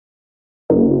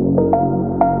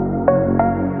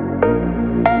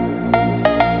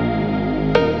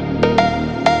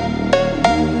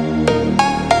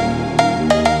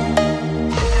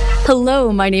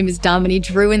Hello, my name is Dominique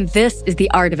Drew, and this is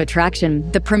The Art of Attraction,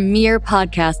 the premier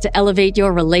podcast to elevate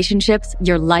your relationships,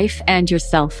 your life, and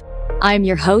yourself. I'm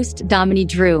your host, Dominique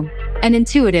Drew, an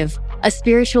intuitive, a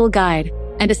spiritual guide,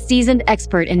 and a seasoned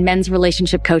expert in men's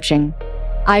relationship coaching.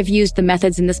 I've used the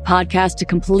methods in this podcast to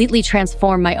completely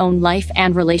transform my own life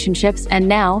and relationships, and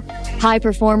now high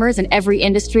performers in every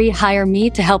industry hire me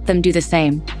to help them do the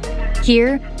same.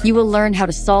 Here, you will learn how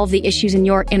to solve the issues in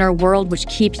your inner world which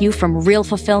keep you from real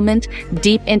fulfillment,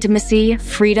 deep intimacy,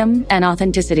 freedom, and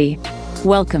authenticity.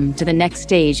 Welcome to the next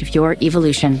stage of your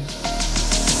evolution.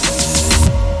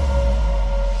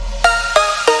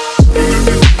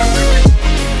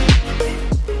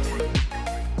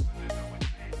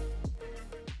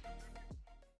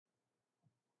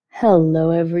 Hello,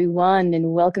 everyone,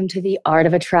 and welcome to the Art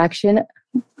of Attraction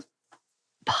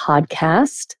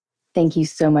podcast. Thank you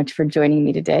so much for joining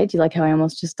me today. Do you like how I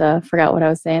almost just forgot what I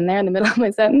was saying there in the middle of my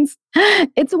sentence?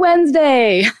 It's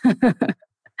Wednesday.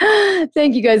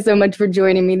 Thank you guys so much for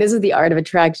joining me. This is The Art of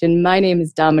Attraction. My name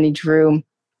is Dominique Drew.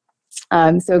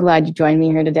 I'm so glad you joined me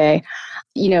here today.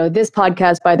 This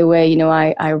podcast, by the way,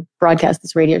 I broadcast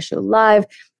this radio show live.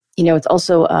 It's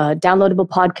also a downloadable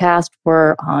podcast.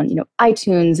 We're on,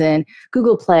 iTunes and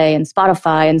Google Play and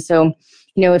Spotify. And so,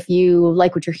 if you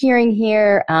like what you're hearing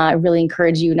here, I really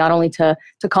encourage you not only to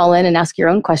call in and ask your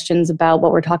own questions about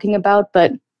what we're talking about,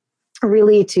 but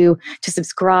really to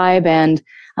subscribe and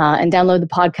download the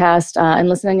podcast and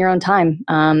listen on your own time.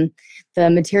 The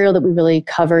material that we really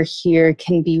cover here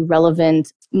can be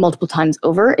relevant multiple times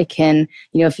over. It can,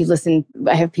 if you listen,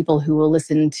 I have people who will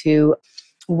listen to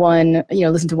one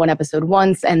episode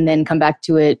once and then come back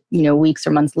to it, weeks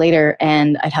or months later,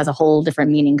 and it has a whole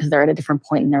different meaning because they're at a different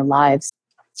point in their lives.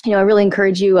 I really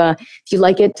encourage you, if you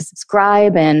like it, to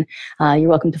subscribe, and you're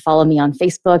welcome to follow me on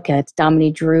Facebook at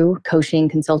Dominique Drew, Coaching,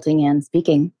 Consulting, and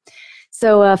Speaking.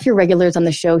 So if you're regulars on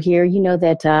the show here, you know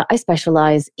that I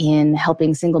specialize in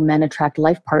helping single men attract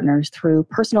life partners through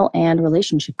personal and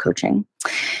relationship coaching.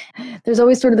 There's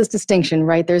always sort of this distinction,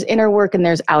 right? There's inner work and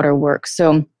there's outer work.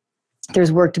 So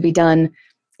there's work to be done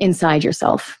inside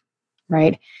yourself,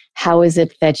 right? How is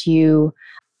it that you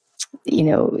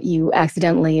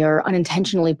accidentally or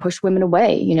unintentionally push women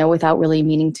away, without really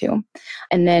meaning to?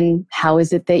 And then how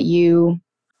is it that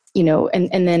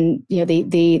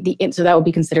so that would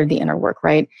be considered the inner work,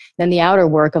 right? Then the outer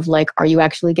work of are you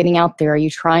actually getting out there? Are you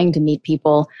trying to meet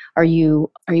people? Are you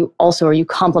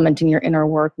complementing your inner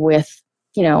work with,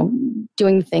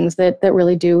 doing things that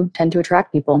really do tend to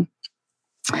attract people?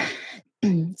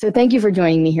 So thank you for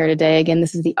joining me here today. Again,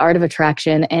 this is The Art of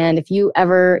Attraction. And if you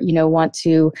ever, want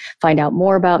to find out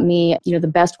more about me, the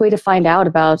best way to find out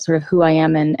about sort of who I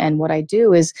am and what I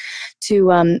do is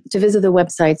to visit the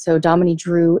website. So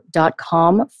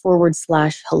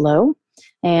dominidrew.com/hello.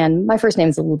 And my first name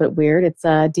is a little bit weird. It's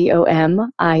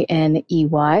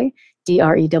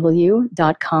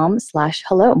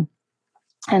DOMINEYDREW.com/hello.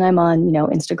 And I'm on,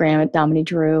 Instagram at Dominique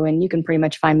Drew, and you can pretty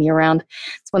much find me around.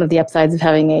 It's one of the upsides of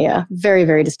having a very,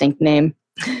 very distinct name.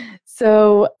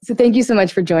 So thank you so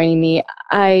much for joining me.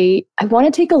 I want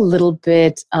to take a little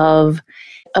bit of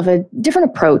a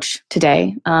different approach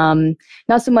today.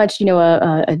 Not so much,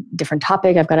 a different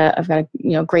topic. I've got a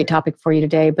great topic for you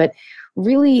today, but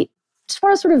really just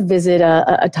want to sort of visit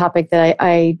a topic that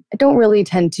I don't really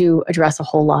tend to address a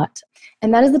whole lot,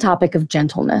 and that is the topic of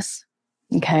gentleness.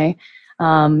 Okay.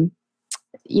 I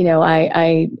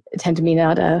tend to be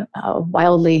not a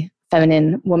wildly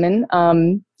feminine woman,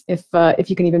 if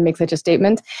you can even make such a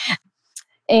statement.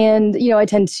 And, I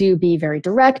tend to be very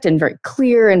direct and very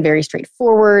clear and very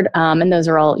straightforward. And those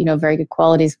are all, very good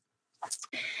qualities.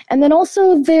 And then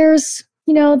also there's,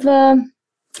 the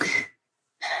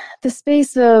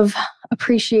space of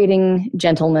appreciating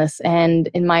gentleness. And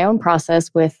in my own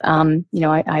process with,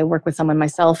 I work with someone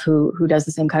myself who does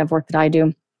the same kind of work that I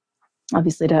do,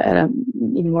 obviously at an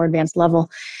even more advanced level.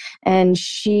 And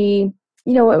she,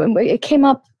 it came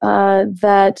up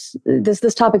that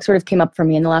this topic sort of came up for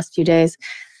me in the last few days.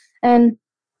 And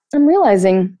I'm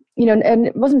realizing, and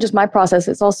it wasn't just my process,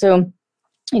 it's also,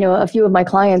 a few of my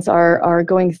clients are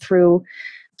going through,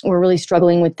 or really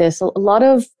struggling with this, a lot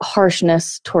of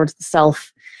harshness towards the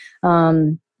self,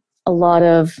 a lot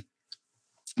of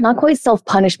not quite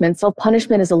self-punishment.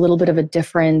 Self-punishment is a little bit of a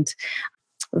different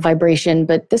vibration,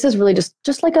 but this is really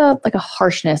just like a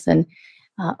harshness and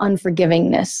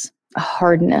unforgivingness, a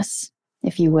hardness,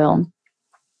 if you will,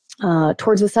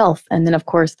 towards the self. And then, of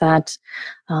course, that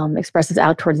expresses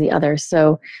out towards the other.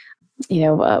 So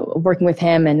working with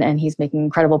him, and he's making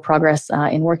incredible progress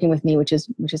in working with me, which is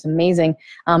amazing.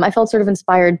 I felt sort of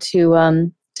inspired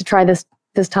to try this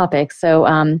topic.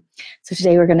 So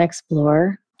today we're going to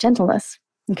explore gentleness.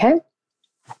 Okay.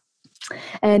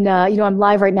 And I'm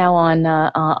live right now on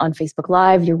Facebook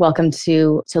Live. You're welcome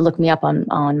to look me up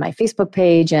on my Facebook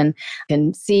page, and you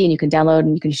can see and you can download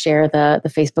and you can share the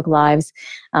Facebook Lives.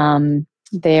 I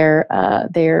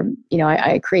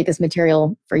create this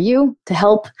material for you to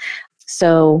help.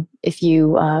 So if you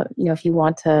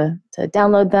want to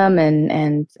download them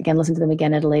and again listen to them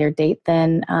again at a later date,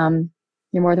 then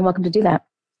you're more than welcome to do that.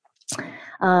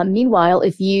 Meanwhile,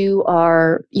 if you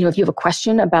have a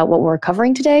question about what we're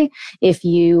covering today, if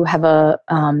you have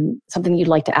something you'd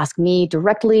like to ask me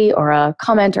directly or a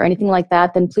comment or anything like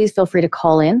that, then please feel free to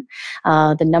call in.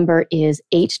 The number is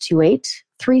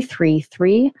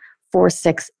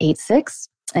 828-333-4686.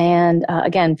 And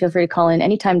again, feel free to call in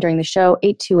anytime during the show,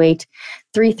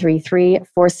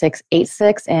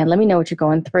 828-333-4686. And let me know what you're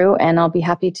going through, and I'll be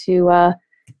happy to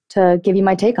give you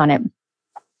my take on it.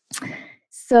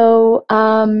 So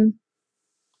I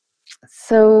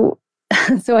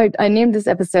named this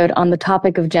episode on the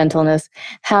topic of gentleness.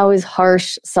 How is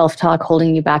harsh self-talk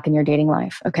holding you back in your dating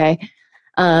life? Okay.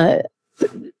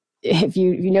 If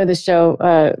you know this show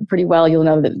pretty well, you'll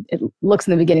know that it looks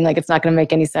in the beginning like it's not going to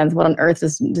make any sense. What on earth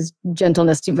does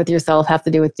gentleness with yourself have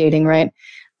to do with dating, right?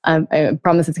 I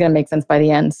promise it's going to make sense by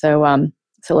the end. So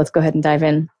let's go ahead and dive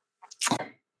in.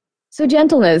 So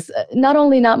gentleness,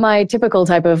 not my typical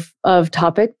type of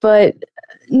topic, but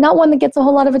not one that gets a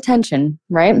whole lot of attention,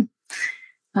 right?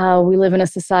 We live in a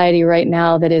society right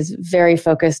now that is very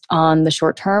focused on the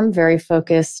short term, very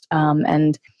focused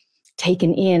and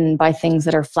taken in by things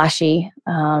that are flashy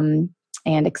and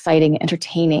exciting,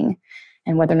 entertaining,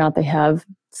 and whether or not they have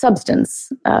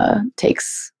substance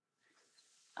takes,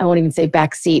 I won't even say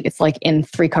backseat. It's like in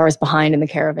 3 cars behind in the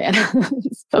caravan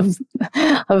of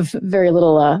very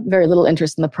little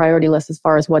interest in the priority list as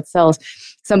far as what sells.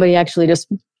 Somebody actually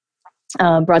just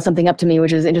brought something up to me,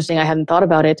 which is interesting. I hadn't thought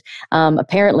about it.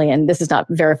 Apparently, and this is not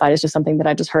verified, it's just something that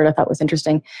I just heard I thought was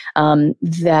interesting,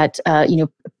 that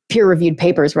peer-reviewed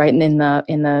papers, right? And in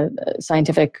the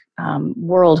scientific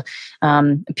world,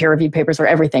 peer-reviewed papers are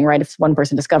everything, right? If one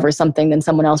person discovers something, then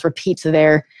someone else repeats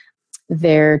their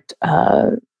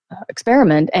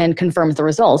experiment and confirms the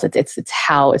results. It's a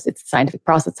scientific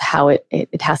process, how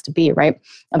it has to be, right?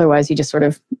 Otherwise, you just sort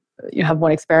of have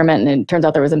one experiment and it turns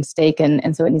out there was a mistake,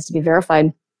 and so it needs to be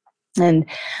verified. And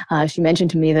she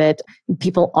mentioned to me that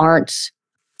people aren't,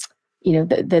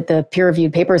 that the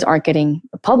peer-reviewed papers aren't getting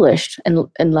published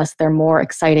unless they're more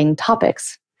exciting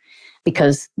topics,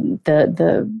 because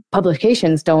the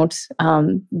publications don't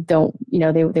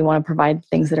they want to provide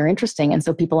things that are interesting, and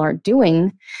so people aren't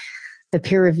doing the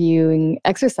peer reviewing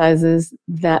exercises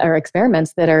that are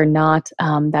experiments that are not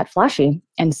that flashy.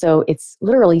 And so it's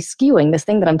literally skewing this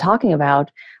thing that I'm talking about,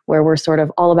 where we're sort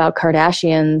of all about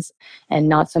Kardashians and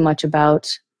not so much about,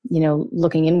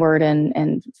 looking inward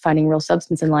and finding real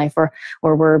substance in life, or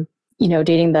we're,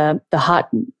 dating the hot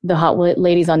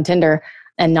ladies on Tinder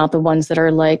and not the ones that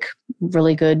are like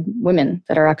really good women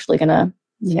that are actually going to,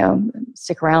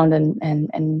 stick around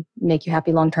and make you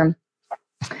happy long term.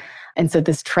 And so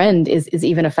this trend is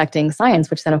even affecting science,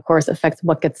 which then, of course, affects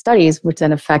what gets studied, which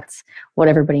then affects what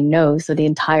everybody knows. So the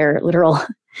entire literal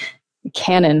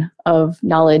canon of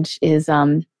knowledge is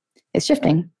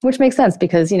shifting, which makes sense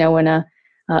because, when a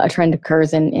trend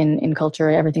occurs in culture,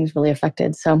 everything's really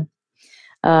affected. So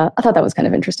I thought that was kind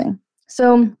of interesting.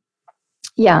 So,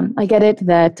 yeah, I get it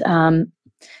that,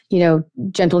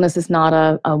 gentleness is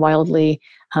not a wildly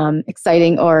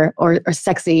exciting or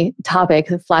sexy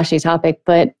topic, a flashy topic,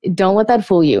 but don't let that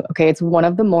fool you. Okay, it's one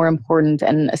of the more important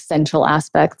and essential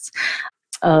aspects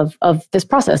of this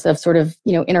process of sort of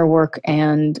inner work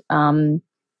and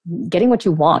getting what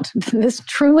you want. This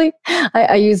truly,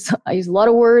 I use a lot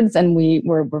of words, and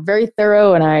we're very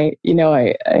thorough, and I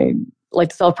like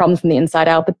to solve problems from the inside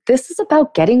out. But this is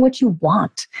about getting what you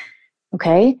want.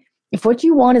 Okay. If what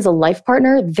you want is a life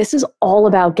partner, this is all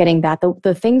about getting that.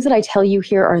 The things that I tell you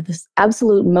here are the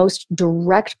absolute most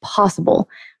direct possible.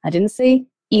 I didn't say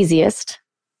easiest.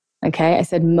 Okay. I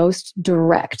said most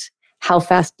direct. How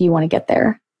fast do you want to get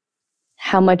there?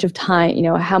 How much of time,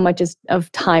 how much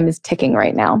of time is ticking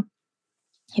right now?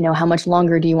 How much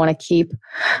longer do you want to keep,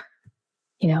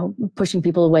 pushing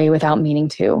people away without meaning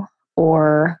to,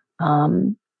 or,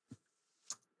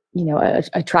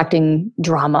 attracting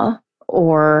drama,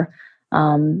 or,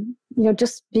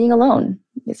 just being alone.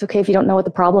 It's okay if you don't know what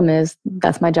the problem is.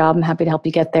 That's my job. I'm happy to help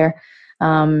you get there.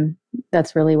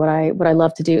 That's really what I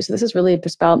love to do. So this is really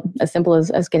just about as simple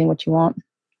as getting what you want.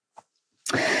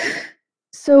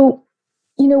 So,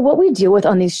 what we deal with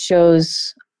on these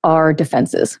shows are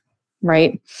defenses,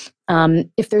 right?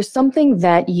 If there's something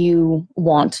that you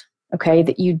want, okay,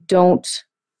 that you don't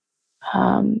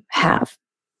have,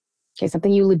 okay,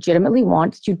 something you legitimately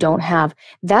want that you don't have,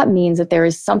 that means that there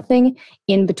is something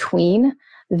in between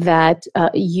that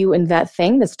you and that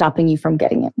thing that's stopping you from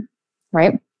getting it,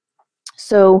 right?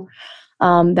 So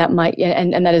that might,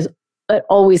 and that is, it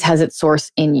always has its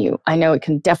source in you. I know it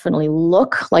can definitely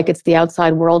look like it's the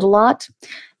outside world a lot.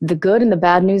 The good and the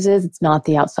bad news is it's not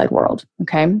the outside world,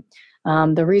 okay?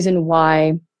 The reason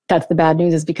why that's the bad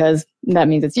news is because that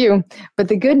means it's you. But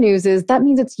the good news is that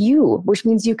means it's you, which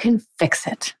means you can fix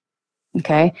it,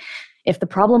 okay? If the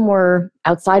problem were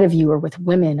outside of you or with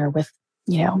women or with,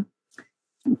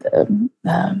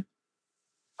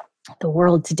 the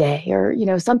world today or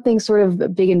something sort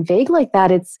of big and vague like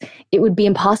that, it would be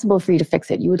impossible for you to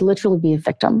fix it. You would literally be a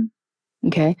victim.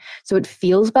 Okay, so it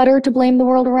feels better to blame the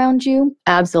world around you.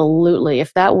 Absolutely.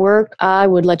 If that worked, I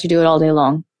would let you do it all day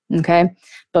long. Okay,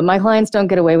 but my clients don't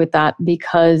get away with that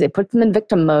because it puts them in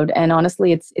victim mode, and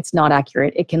honestly it's not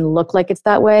accurate. It can look like it's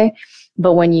that way,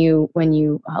 but when you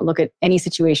look at any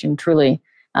situation truly,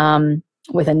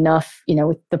 with enough,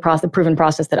 with the proven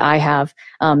process that I have,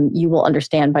 you will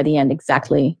understand by the end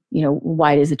exactly,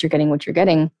 why it is that you're getting what you're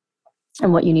getting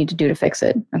and what you need to do to fix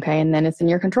it. Okay. And then it's in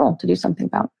your control to do something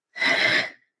about.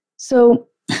 So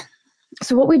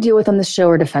what we deal with on this show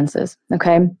are defenses.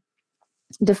 Okay.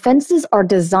 Defenses are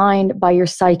designed by your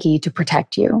psyche to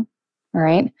protect you. All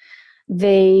right.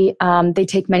 They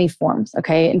take many forms.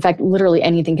 Okay. In fact, literally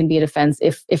anything can be a defense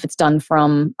if it's done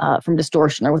from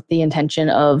distortion or with the intention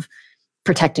of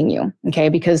protecting you, okay?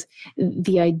 Because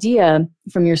the idea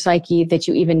from your psyche that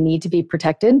you even need to be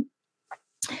protected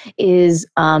is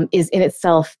in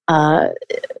itself a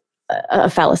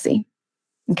fallacy,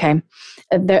 okay?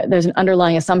 There's an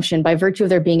underlying assumption. By virtue of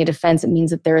there being a defense, it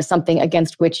means that there is something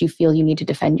against which you feel you need to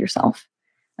defend yourself,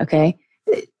 okay?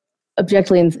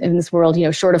 Objectively, in this world,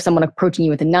 short of someone approaching you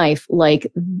with a knife, like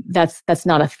that's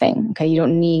not a thing, okay? You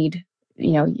don't need,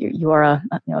 you are a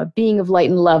being of light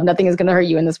and love. Nothing is going to hurt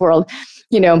you in this world.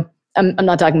 I'm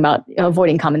not talking about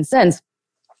avoiding common sense.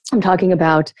 I'm talking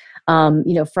about,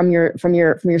 from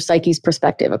your psyche's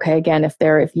perspective. Okay. Again,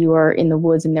 if you are in the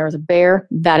woods and there is a bear,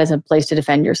 that is a place to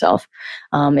defend yourself.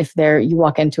 If you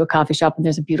walk into a coffee shop and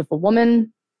there's a beautiful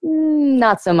woman,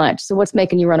 not so much. So what's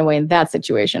making you run away in that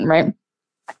situation? Right.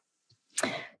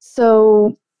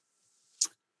 So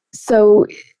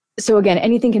again,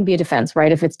 anything can be a defense,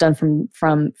 right? If it's done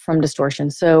from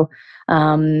distortion. So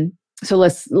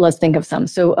let's think of some.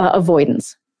 So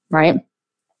avoidance, right?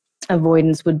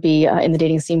 Avoidance would be in the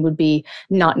dating scene would be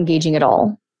not engaging at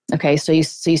all. Okay, so you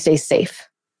stay safe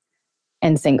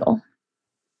and single.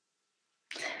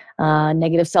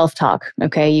 Negative self-talk.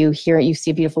 Okay, you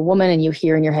see a beautiful woman and you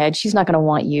hear in your head, she's not going to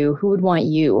want you. Who would want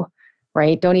you,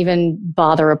 right? Don't even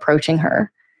bother approaching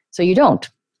her. So you don't,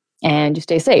 and you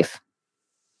stay safe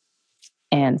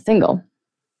and single.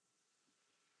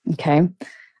 Okay.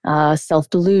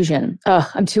 Self-delusion. Oh,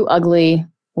 I'm too ugly,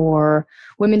 or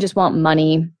women just want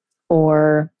money,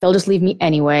 or they'll just leave me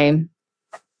anyway.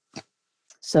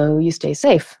 So you stay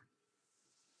safe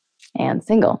and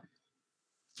single.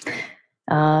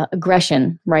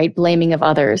 Aggression, right? Blaming of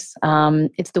others.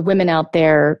 It's the women out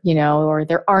there, or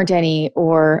there aren't any,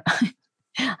 or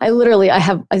I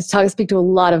speak to a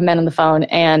lot of men on the phone,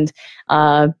 and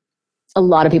a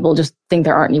lot of people just think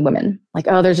there aren't any women. Like,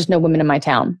 oh, there's just no women in my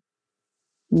town.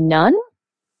 None?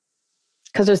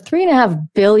 Because there's 3.5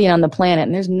 billion on the planet,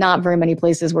 and there's not very many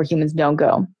places where humans don't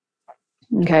go.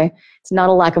 Okay? It's not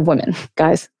a lack of women,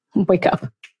 guys. Wake up.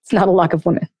 It's not a lack of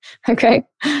women. Okay?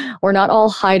 We're not all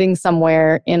hiding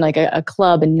somewhere in like a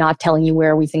club and not telling you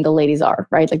where we single ladies are,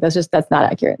 right? Like that's not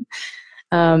accurate.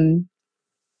 They'll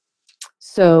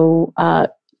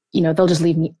just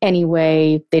leave me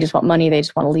anyway. They just want money. They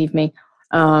just want to leave me.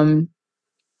 So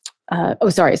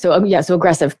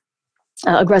aggressive.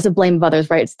 Aggressive blame of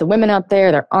others, right? It's the women out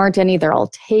there aren't any. They're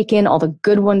all taken. All the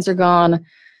good ones are gone.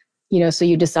 So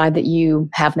you decide that you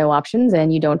have no options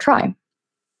and you don't try.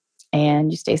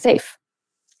 And you stay safe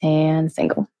and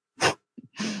single.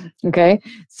 Okay.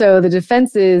 So the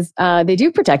defenses, they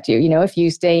do protect you. If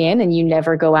you stay in and you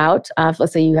never go out,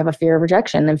 let's say you have a fear of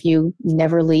rejection. If you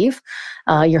never leave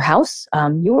your house,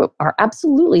 you are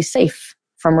absolutely safe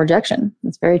from rejection.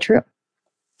 That's very true.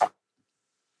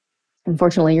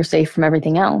 Unfortunately, you're safe from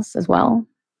everything else as well,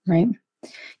 right?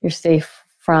 You're safe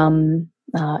from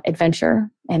adventure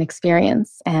and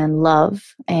experience and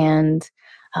love and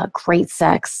great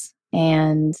sex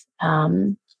and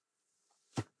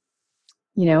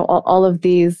all of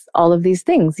these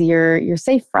things you're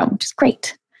safe from, which is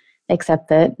great. Except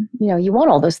that, you want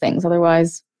all those things.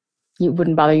 Otherwise, it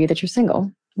wouldn't bother you that you're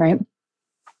single, right?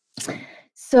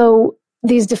 So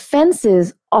these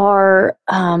defenses are,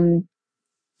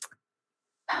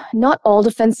 not all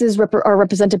defenses are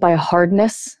represented by a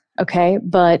hardness, okay?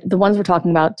 But the ones we're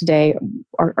talking about today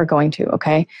are going to,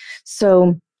 okay?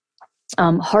 So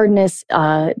hardness,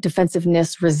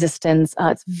 defensiveness, resistance,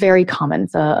 it's very common.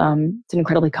 It's an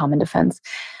incredibly common defense.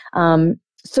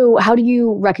 So how do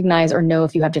you recognize or know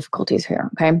if you have difficulties here,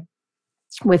 okay,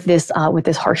 with this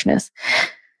harshness?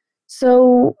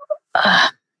 So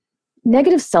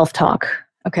negative self-talk,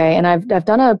 okay, and I've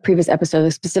done a previous episode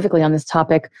specifically on this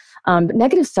topic, but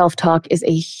negative self-talk is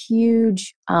a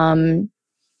huge,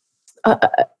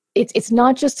 it's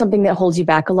not just something that holds you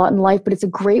back a lot in life, but it's a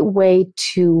great way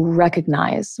to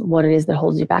recognize what it is that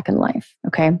holds you back in life,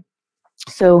 okay?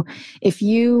 So if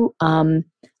you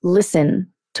listen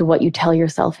to what you tell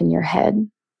yourself in your head,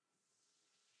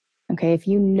 okay, if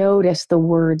you notice the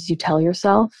words you tell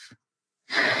yourself,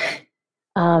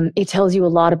 it tells you a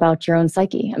lot about your own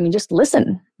psyche. I mean, just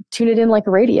listen, tune it in like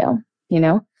a radio,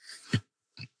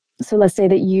 So let's say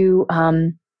that you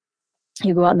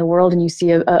go out in the world and you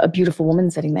see a beautiful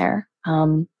woman sitting there.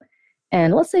 And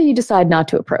let's say you decide not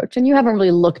to approach and you haven't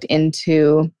really looked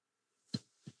into,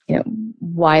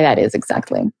 why that is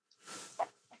exactly.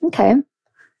 Okay.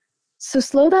 So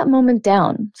slow that moment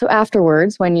down. So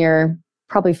afterwards, when you're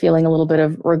probably feeling a little bit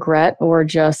of regret or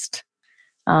just,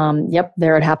 yep,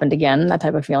 there it happened again, that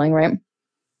type of feeling, right?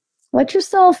 Let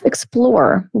yourself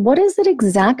explore. What is it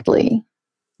exactly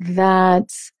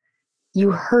that you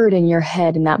heard in your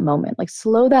head in that moment? Like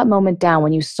slow that moment down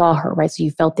when you saw her, right? So you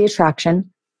felt the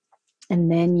attraction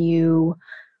and then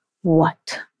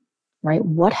what, right?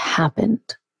 What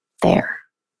happened there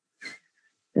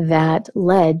that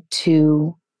led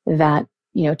to that,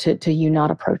 to you not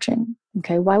approaching?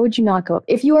 Okay. Why would you not go up?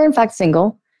 If you are in fact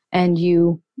single and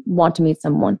you want to meet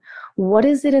someone, what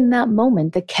is it in that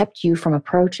moment that kept you from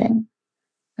approaching?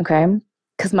 Okay.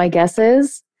 Because my guess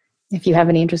is, if you have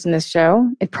any interest in this show,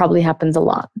 it probably happens a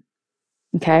lot.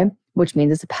 Okay. Which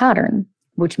means it's a pattern,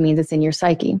 which means it's in your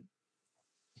psyche.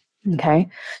 Okay.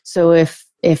 So if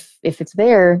it's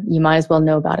there, you might as well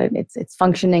know about it. It's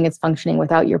functioning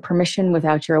without your permission,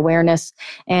 without your awareness,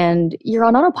 and you're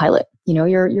on autopilot.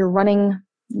 You're running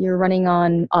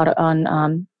on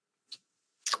autopilot.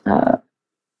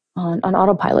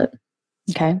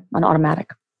 Okay. On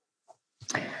automatic.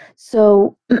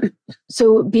 So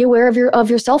be aware of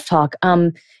your self-talk.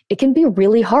 It can be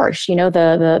really harsh.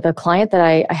 The client that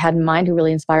I had in mind who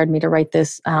really inspired me to write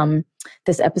this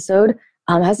episode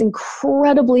has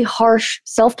incredibly harsh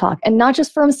self-talk, and not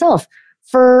just for himself,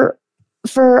 for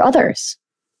others.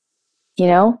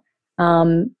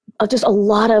 Just a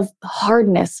lot of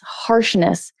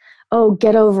harshness. Oh,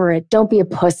 get over it. Don't be a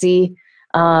pussy.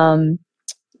 Crying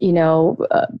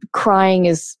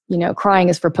is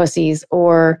for pussies,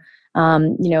 or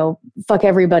fuck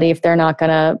everybody if they're not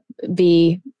gonna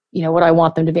be, what I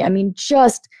want them to be. I mean,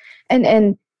 just,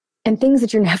 and things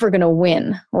that you're never going to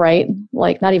win, right?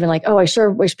 Like, not even like, oh, I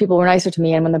sure wish people were nicer to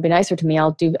me, and when they'll be nicer to me,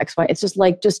 I'll do X, Y. It's just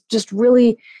like, just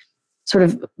really sort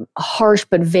of harsh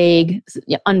but vague,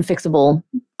 unfixable,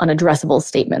 unaddressable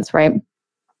statements, right?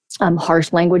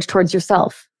 Harsh language towards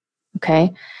yourself.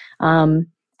 Okay.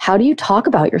 How do you talk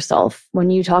about yourself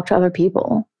when you talk to other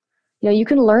people? You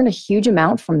can learn a huge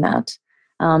amount from that.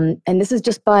 And this is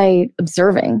just by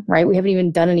observing, right? We haven't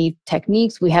even done any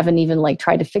techniques. We haven't even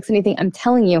tried to fix anything. I'm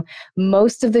telling you,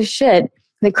 most of the shit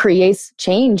that creates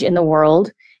change in the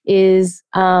world is,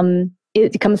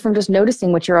 it comes from just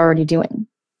noticing what you're already doing.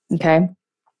 Okay.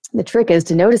 The trick is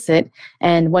to notice it.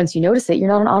 And once you notice it, you're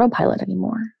not on autopilot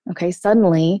anymore. Okay.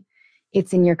 Suddenly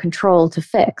it's in your control to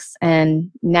fix. And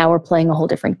now we're playing a whole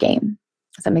different game.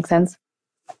 Does that make sense?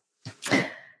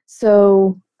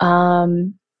 So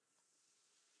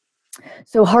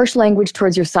harsh language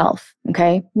towards yourself.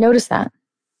 Okay. Notice that.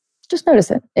 Just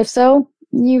notice it. If so,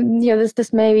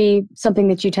 this may be something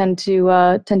that you tend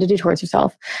to do towards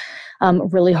yourself.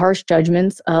 Really harsh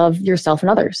judgments of yourself and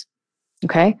others.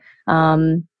 Okay.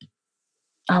 Oh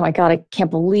my God, I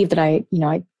can't believe that I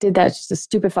did that. It's just a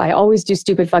stupid, I always do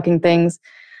stupid fucking things.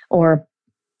 Or,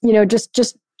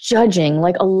 just judging.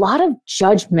 Like, a lot of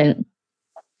judgment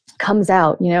comes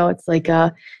out, it's like,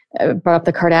 I brought up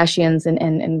the Kardashians,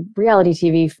 and reality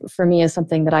TV for me is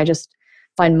something that I just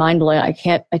find mind-blowing. I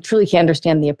truly can't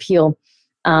understand the appeal.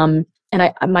 And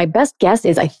my best guess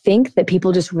is I think that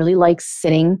people just really like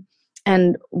sitting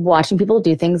and watching people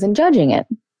do things and judging it,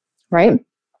 right?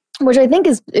 which I think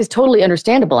is totally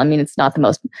understandable. I mean, it's not the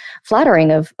most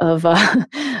flattering of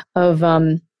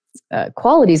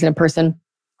qualities in a person,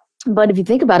 but if you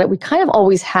think about it, we kind of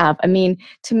always have. I mean,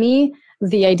 to me,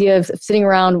 the idea of sitting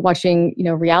around watching,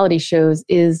 reality shows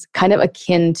is kind of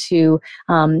akin to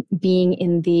being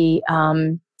in the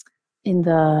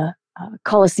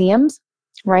Colosseums,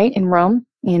 right, in Rome,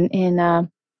 in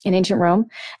ancient Rome,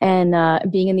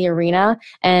 and being in the arena,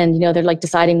 and they're like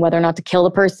deciding whether or not to kill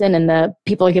the person, and the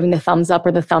people are giving the thumbs up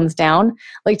or the thumbs down.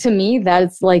 Like, to me,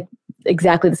 that's like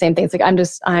exactly the same thing. It's like I'm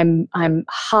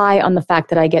high on the fact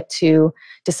that I get to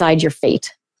decide your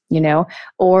fate,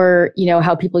 or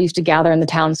how people used to gather in the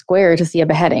town square to see a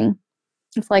beheading.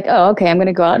 It's like, oh, okay, I'm going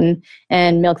to go out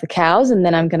and milk the cows, and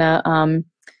then I'm going to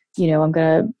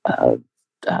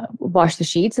wash the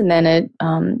sheets, and then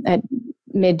at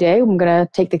midday, I'm going to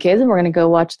take the kids and we're going to go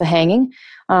watch the hanging.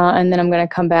 And then I'm going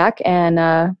to come back and,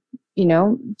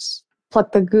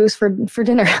 pluck the goose for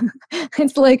dinner.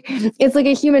 It's like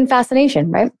a human fascination,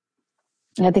 right?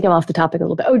 And I think I'm off the topic a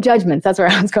little bit. Oh, judgments. That's where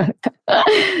I was going.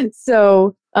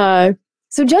 So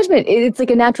judgment, it's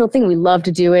like a natural thing. We love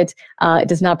to do it. It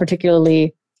does not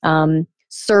particularly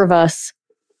serve us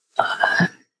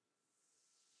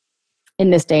in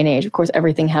this day and age. Of course,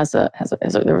 everything there's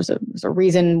a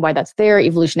reason why that's there.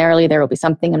 Evolutionarily, there will be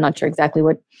something. I'm not sure exactly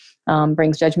what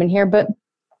brings judgment here, but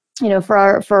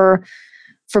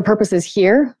for purposes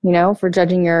here, for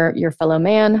judging your fellow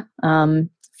man,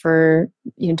 for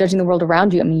judging the world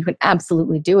around you. I mean, you can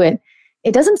absolutely do it.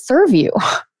 It doesn't serve you.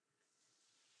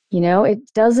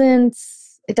 It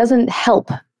doesn't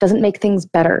help. Doesn't make things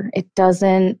better. It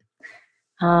doesn't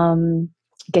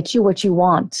get you what you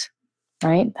want.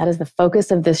 Right? That is the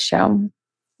focus of this show.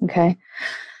 Okay.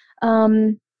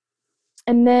 And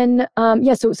then,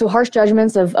 so harsh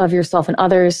judgments of yourself and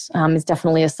others is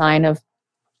definitely a sign of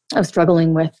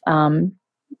struggling with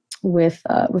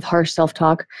harsh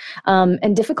self-talk,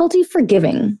 and difficulty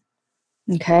forgiving.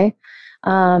 Okay.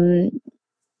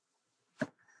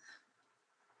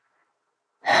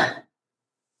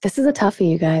 This is a toughie,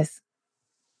 you guys.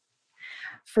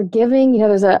 Forgiving,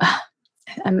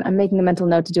 I'm making a mental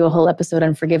note to do a whole episode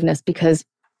on forgiveness, because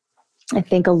I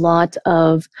think a lot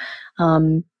of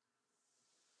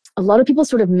people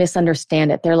sort of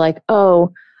misunderstand it. They're like,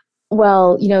 oh,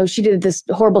 well, she did this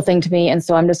horrible thing to me, and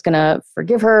so I'm just going to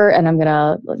forgive her, and I'm going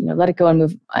to let it go and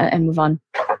move on.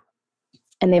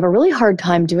 And they have a really hard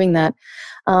time doing that.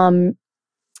 And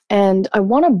I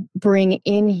want to bring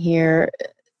in here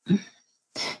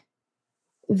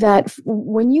that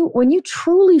when you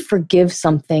truly forgive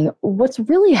something, what's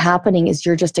really happening is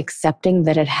you're just accepting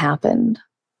that it happened.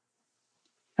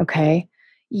 Okay?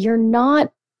 You're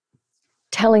not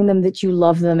telling them that you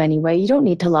love them anyway. You don't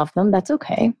need to love them. That's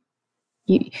okay.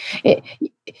 In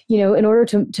order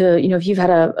to if you've had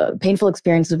a painful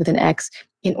experiences with an ex,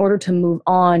 in order to move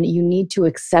on, you need to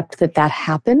accept that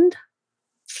happened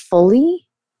fully,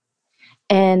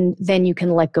 and then you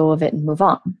can let go of it and move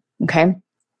on. Okay?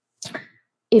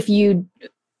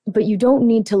 But you don't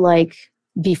need to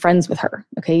be friends with her.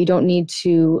 Okay. You don't need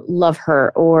to love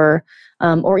her or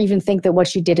even think that what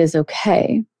she did is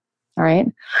okay. All right.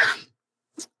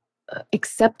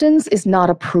 Acceptance is not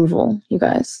approval, you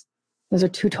guys. Those are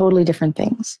two totally different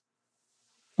things.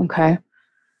 Okay.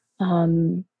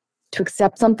 To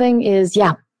accept something is,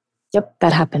 yep,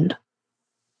 that happened.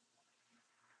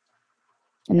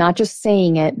 And not just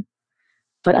saying it,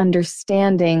 but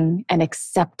understanding and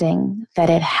accepting that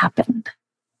it happened.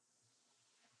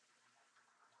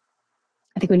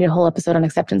 I think we need a whole episode on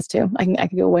acceptance too. I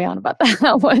can go way on about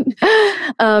that one.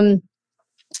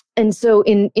 And so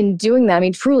in doing that, I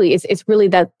mean, truly, it's really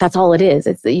that's all it is.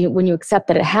 It's that when you accept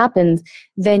that it happened,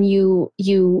 then you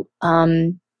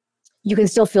can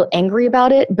still feel angry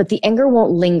about it, but the anger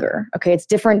won't linger. Okay, it's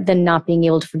different than not being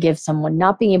able to forgive someone.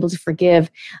 Not being able to forgive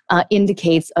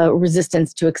indicates a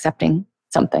resistance to accepting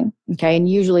something. Okay, and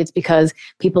usually it's because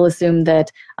people assume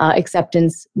that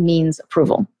acceptance means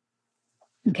approval.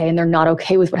 Okay, and they're not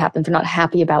okay with what happens. They're not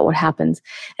happy about what happens,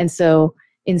 and so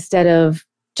instead of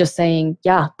just saying,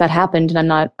 "Yeah, that happened," and I'm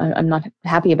not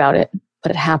happy about it,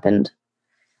 but it happened,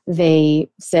 they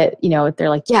said, they're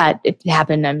like, "Yeah, it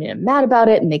happened. I'm mad about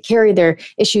it," and they carry their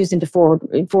issues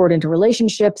forward into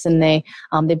relationships, and they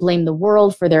blame the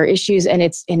world for their issues, and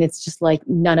it's just like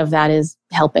none of that is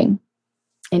helping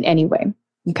in any way.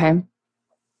 Okay,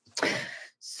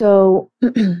 so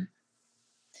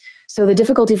the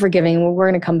difficulty forgiving, we're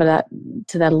going to come to that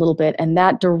a little bit, and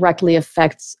that directly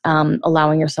affects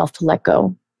allowing yourself to let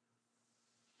go.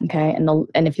 Okay,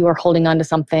 and if you are holding on to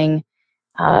something,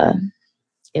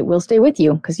 it will stay with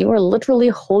you because you are literally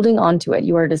holding on to it.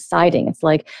 You are deciding. It's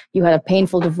like you had a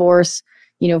painful divorce,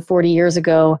 40 years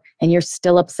ago, and you're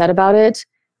still upset about it.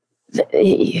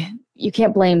 You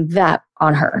can't blame that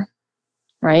on her,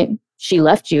 right? She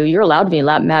left you. You're allowed to be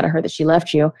mad at her that she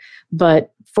left you.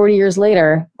 But 40 years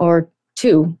later, or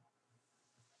two,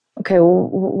 okay, well,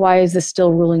 why is this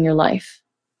still ruling your life?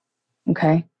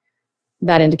 Okay.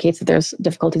 That indicates that there's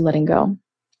difficulty letting go.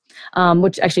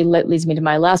 Which actually leads me to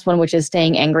my last one, which is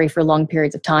staying angry for long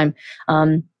periods of time.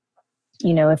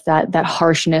 If that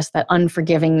harshness, that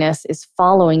unforgivingness is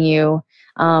following you,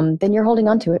 then you're holding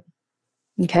on to it.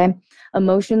 Okay.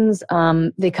 Emotions,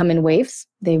 they come in waves.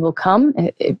 They will come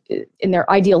in their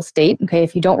ideal state. Okay.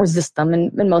 If you don't resist them,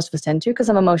 and most of us tend to, because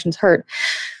some emotions hurt,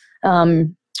 the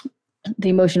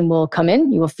emotion will come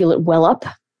in. You will feel it well up.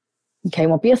 Okay. It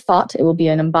won't be a thought. It will be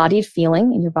an embodied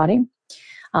feeling in your body.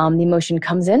 The emotion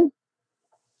comes in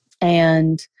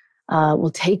and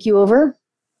will take you over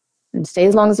and stay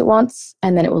as long as it wants,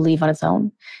 and then it will leave on its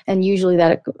own. And usually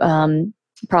that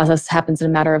process happens in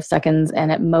a matter of seconds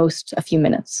and at most a few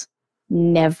minutes.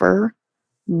 Never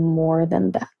more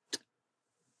than that.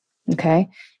 Okay?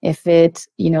 If it,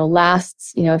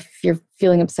 lasts, if you're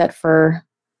feeling upset for,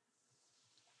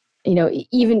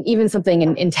 even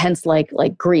something intense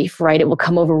like grief, right? It will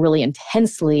come over really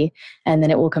intensely, and then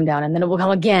it will come down, and then it will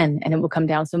come again, and it will come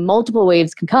down. So multiple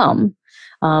waves can come,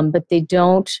 but they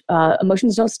don't.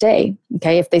 Emotions don't stay.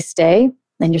 Okay, if they stay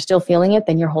and you're still feeling it,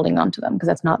 then you're holding on to them because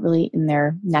that's not really in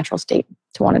their natural state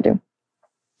to want to do.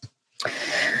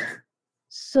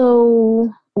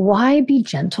 So why be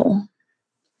gentle,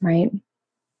 right?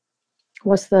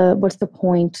 What's the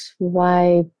point?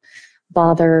 Why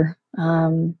bother?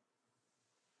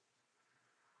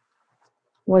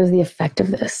 What is the effect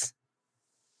of this?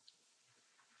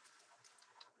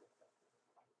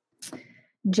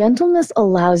 Gentleness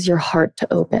allows your heart to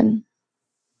open.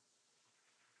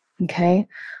 Okay?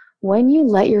 When you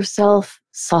let yourself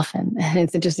soften, and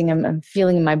it's interesting, I'm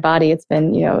feeling in my body, it's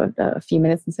been, a few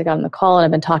minutes since I got on the call, and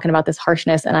I've been talking about this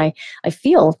harshness, and I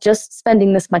feel just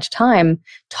spending this much time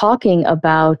talking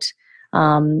about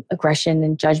aggression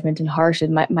and judgment and harsh,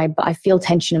 and I feel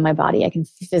tension in my body. I can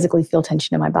physically feel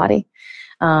tension in my body.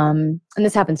 And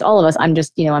this happens to all of us. I'm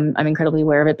just, I'm incredibly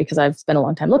aware of it because I've spent a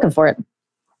long time looking for it.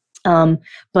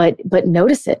 But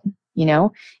notice it,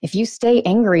 if you stay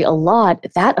angry a lot,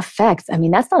 that affects,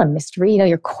 that's not a mystery.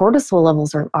 Your cortisol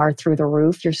levels are through the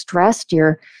roof. You're stressed.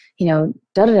 You're, And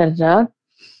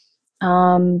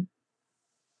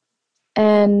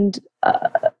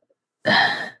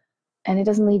it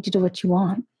doesn't lead you to what you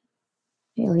want.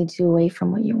 It leads you away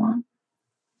from what you want.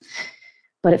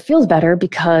 But it feels better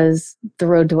because the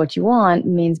road to what you want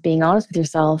means being honest with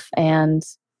yourself and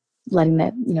letting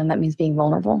that, that means being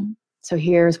vulnerable. So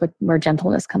here's where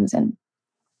gentleness comes in.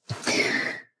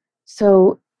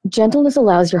 So gentleness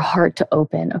allows your heart to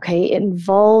open, okay? It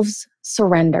involves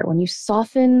surrender. When you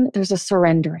soften, there's a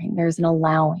surrendering, there's an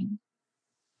allowing,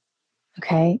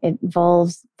 okay? It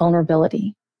involves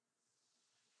vulnerability.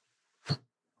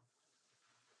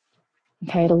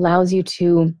 Okay, it allows you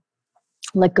to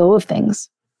let go of things.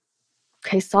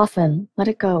 Okay, soften, let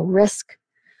it go. Risk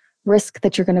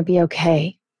that you're going to be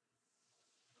okay,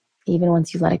 even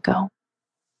once you let it go.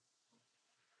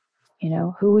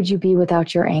 Who would you be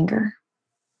without your anger?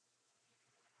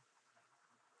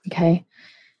 Okay,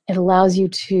 it allows you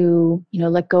to,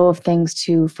 let go of things,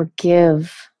 to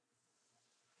forgive,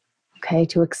 okay,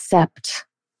 to accept,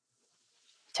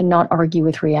 to not argue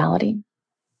with reality.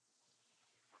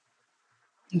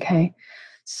 Okay,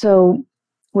 so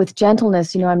with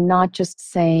gentleness, I'm not just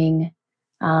saying,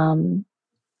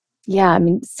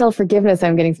 self-forgiveness,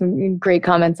 I'm getting some great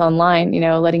comments online,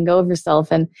 letting go of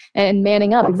yourself and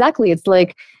manning up. Exactly. It's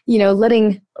like,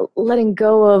 letting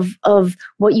go of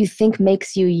what you think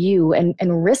makes you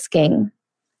and risking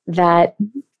that,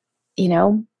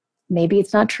 maybe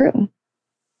it's not true.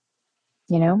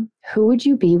 Who would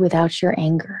you be without your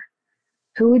anger?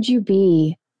 Who would you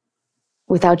be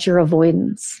without your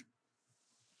avoidance?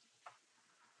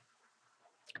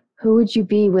 Who would you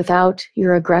be without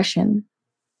your aggression,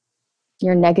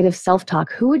 your negative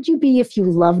self-talk? Who would you be if you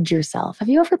loved yourself? Have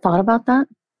you ever thought about that?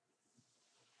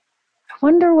 I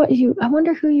wonder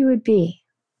who you would be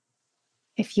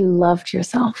if you loved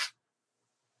yourself.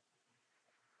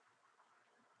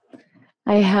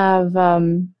 I have a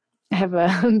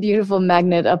beautiful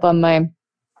magnet up on my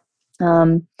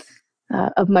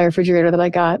of my refrigerator that I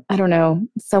got, I don't know,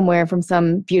 somewhere from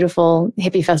some beautiful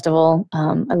hippie festival.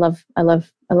 I love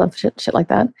shit like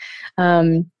that.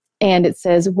 And it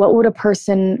says, "What would a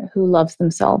person who loves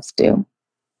themselves do?"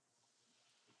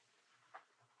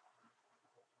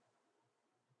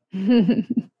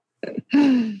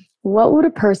 What would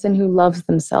a person who loves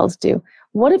themselves do?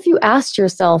 What if you asked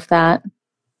yourself that,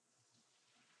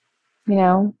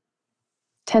 10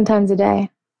 times a day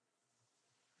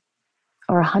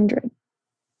or 100?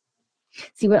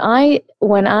 See,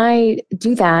 when I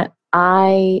do that,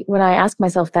 when I ask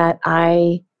myself that,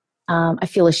 I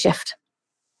feel a shift,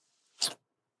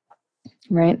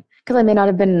 right? Because I may not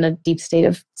have been in a deep state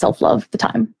of self-love at the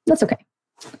time. That's okay.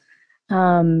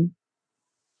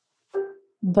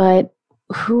 But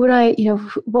who would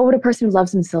what would a person who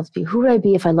loves themselves be? Who would I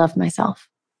be if I loved myself?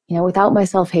 Without my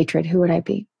self-hatred, who would I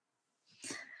be?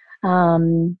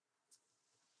 And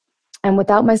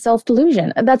without my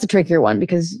self-delusion. That's a trickier one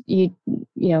because you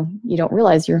don't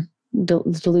realize you're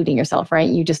deluding yourself, right?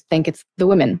 You just think it's the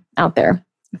women out there.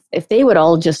 If they would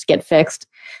all just get fixed,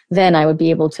 then I would be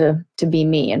able to be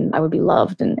me and I would be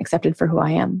loved and accepted for who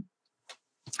I am.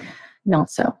 Not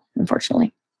so,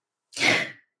 unfortunately.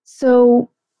 So,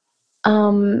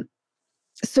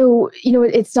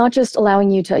 it's not just allowing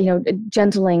you to,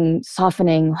 gentling,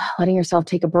 softening, letting yourself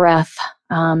take a breath.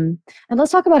 And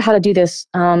let's talk about how to do this.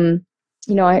 I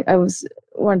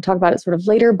want to talk about it sort of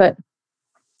later, but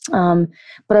I'd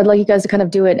like you guys to kind of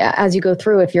do it as you go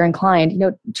through if you're inclined.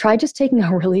 Try just taking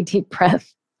a really deep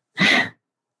breath.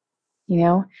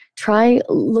 Try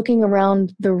looking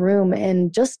around the room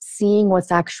and just seeing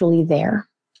what's actually there.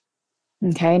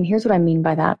 Okay, and here's what I mean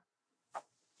by that.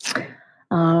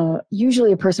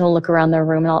 Usually a person will look around their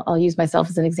room, and I'll use myself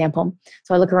as an example.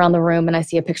 So I look around the room and I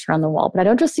see a picture on the wall, but I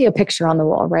don't just see a picture on the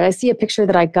wall, right? I see a picture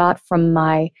that I got from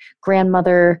my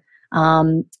grandmother,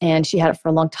 and she had it for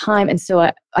a long time. And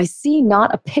so I see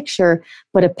not a picture,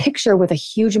 but a picture with a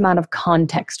huge amount of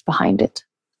context behind it.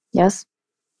 Yes?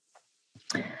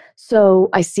 So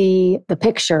I see the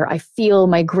picture. I feel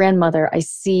my grandmother. I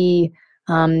see,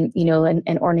 an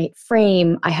ornate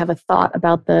frame. I have a thought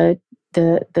about the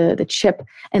chip,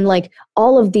 and like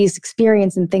all of these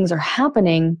experiences and things are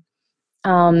happening.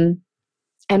 And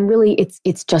really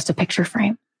it's just a picture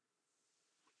frame.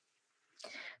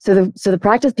 So the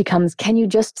practice becomes, can you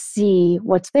just see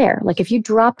what's there? Like if you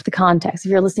dropped the context,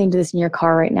 if you're listening to this in your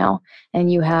car right now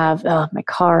and you have my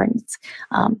car and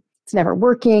it's never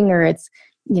working, or it's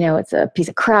a piece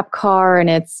of crap car, and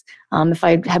it's if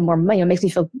I had more money, it makes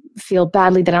me feel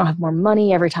badly that I don't have more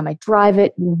money every time I drive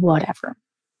it, whatever.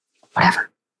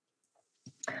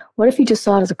 What if you just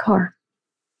saw it as a car?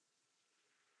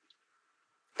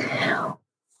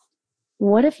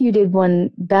 What if you did one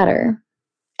better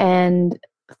and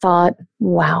thought,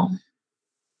 wow,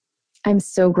 I'm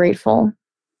so grateful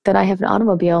that I have an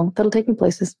automobile that'll take me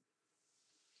places.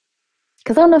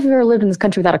 Because I don't know if you've ever lived in this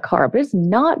country without a car, but it's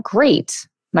not great,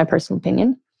 my personal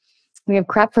opinion. We have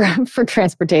crap for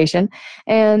transportation.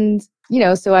 And,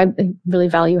 so I really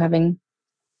value having,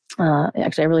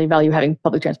 I really value having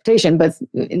public transportation, but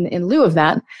in lieu of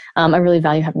that, I really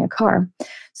value having a car.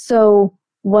 So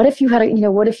what if you had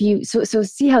so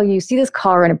see how you see this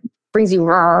car and it brings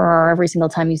you every single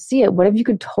time you see it. What if you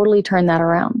could totally turn that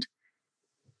around?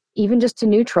 Even just to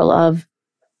neutral of,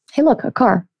 hey, look, a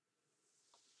car.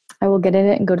 I will get in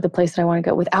it and go to the place that I want to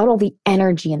go without all the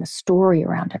energy and the story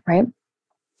around it, right?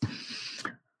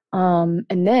 And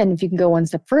then if you can go one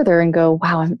step further and go,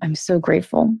 wow, I'm so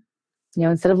grateful.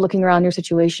 Instead of looking around your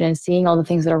situation and seeing all the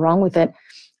things that are wrong with it,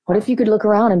 what if you could look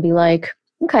around and be like,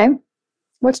 okay,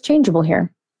 what's changeable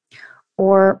here?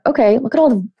 Or, okay, look at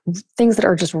all the things that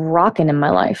are just rocking in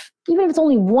my life. Even if it's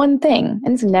only one thing,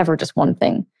 and it's never just one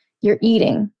thing. You're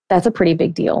eating. That's a pretty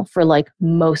big deal for like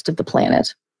most of the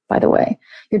planet, by the way.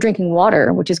 You're drinking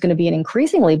water, which is going to be an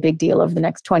increasingly big deal over the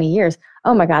next 20 years.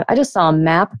 Oh my God, I just saw a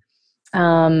map,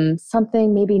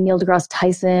 something maybe Neil deGrasse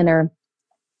Tyson or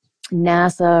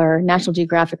NASA or National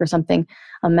Geographic or something,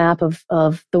 a map of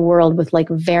the world with like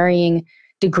varying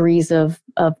degrees of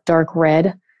dark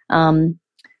red,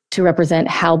 to represent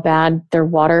how bad their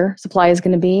water supply is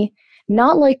going to be.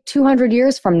 Not like 200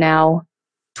 years from now,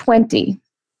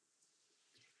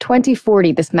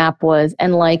 2040 this map was,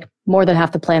 and like more than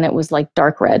half the planet was like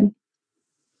dark red.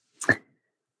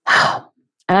 And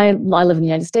I live in the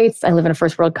United States. I live in a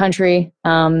first world country.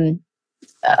 And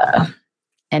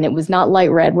it was not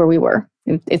light red where we were.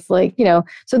 It's like,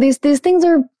 so these things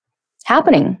are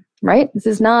happening, right? This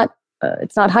is not,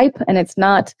 it's not hype and it's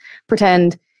not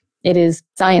pretend. It is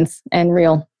science and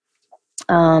real.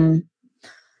 For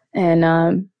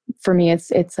me, it's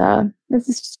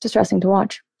just distressing to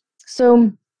watch.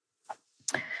 So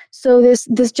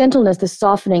this gentleness, this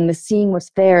softening, this seeing what's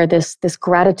there, this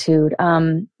gratitude.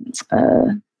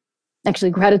 Actually,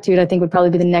 gratitude I think would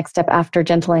probably be the next step after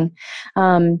gentling.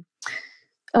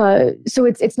 So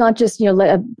it's not just,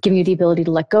 giving you the ability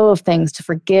to let go of things, to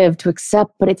forgive, to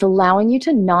accept, but it's allowing you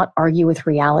to not argue with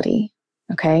reality.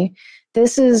 Okay.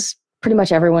 This is pretty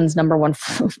much everyone's number one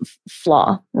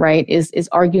flaw, right? Is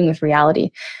arguing with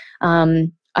reality.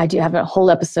 I do have a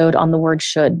whole episode on the word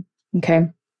should. Okay.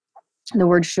 The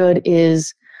word should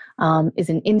is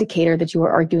an indicator that you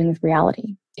are arguing with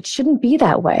reality. It shouldn't be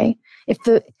that way. If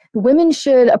the women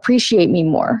should appreciate me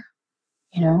more,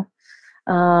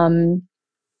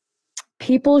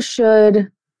 people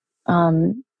should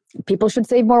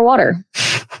save more water.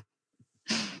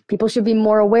 People should be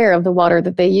more aware of the water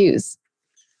that they use.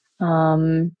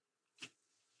 Men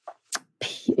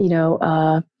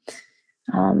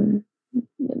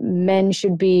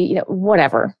should be,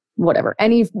 whatever.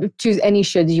 Choose any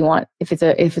shoulds you want. If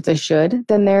it's a should,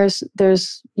 then there's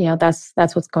that's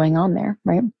what's going on there,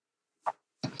 right?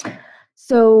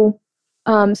 So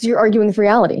you're arguing with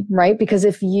reality, right? Because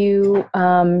if you,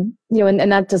 and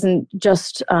that doesn't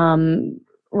just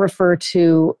refer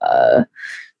to,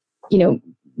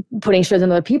 putting shoulds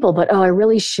on other people, but I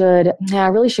really should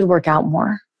work out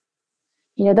more.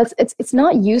 It's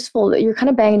not useful. That you're kind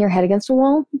of banging your head against a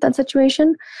wall in that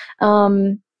situation.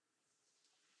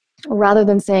 Rather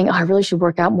than saying, I really should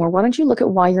work out more. Why don't you look at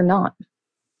why you're not?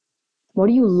 What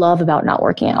do you love about not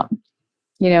working out?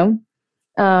 I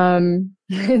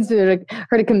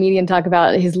heard a comedian talk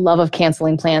about his love of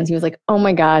canceling plans. He was like, oh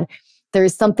my God, there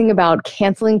is something about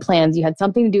canceling plans. You had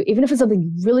something to do, even if it's something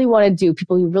you really want to do,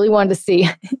 people you really wanted to see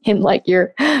in like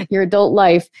your adult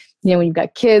life, when you've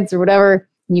got kids or whatever,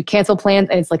 and you cancel plans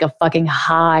and it's like a fucking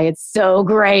high. It's so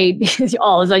great because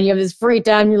all of a sudden you have this free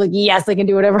time. You're like, yes, I can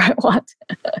do whatever I want.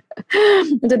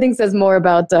 Which I think says more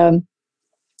about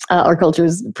our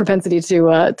culture's propensity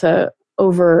to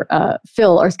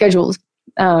fill our schedules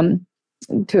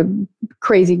to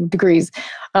crazy degrees.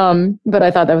 But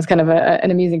I thought that was kind of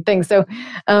an amusing thing. So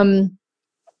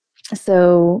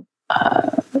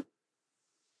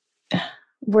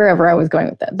wherever I was going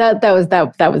with that was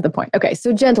the point. Okay.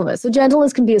 So gentleness. So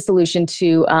gentleness can be a solution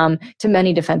to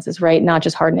many defenses, right? Not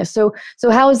just hardness. So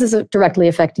how is this directly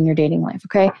affecting your dating life?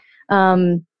 Okay.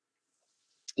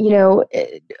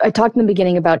 I talked in the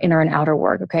beginning about inner and outer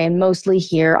work. Okay. And mostly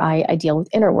here I deal with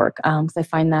inner work because I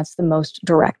find that's the most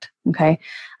direct. Okay.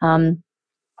 Again,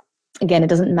 it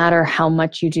doesn't matter how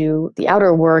much you do the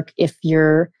outer work if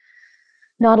you're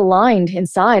not aligned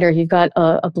inside, or you've got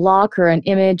a block or an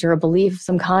image or a belief of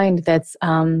some kind that's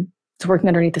working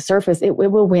underneath the surface, it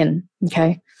will win.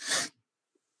 Okay.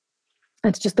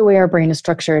 That's just the way our brain is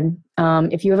structured.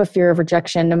 If you have a fear of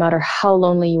rejection, no matter how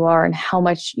lonely you are and how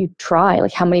much you try,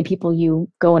 like how many people you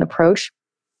go and approach,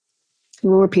 you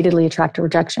will repeatedly attract a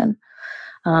rejection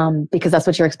because that's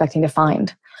what you're expecting to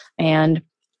find. And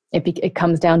it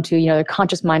comes down to, the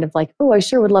conscious mind of like, oh, I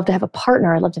sure would love to have a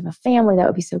partner. I'd love to have a family. That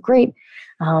would be so great.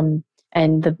 And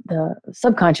the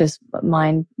subconscious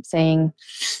mind saying,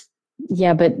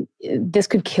 yeah, but this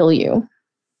could kill you.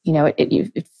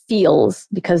 It feels,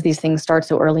 because these things start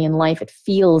so early in life, it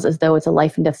feels as though it's a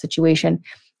life and death situation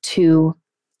to,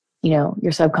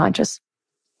 your subconscious.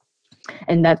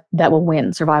 And that will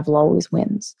win. Survival always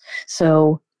wins.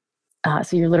 So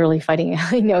you're literally fighting,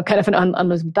 kind of an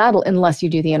unless battle unless you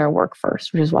do the inner work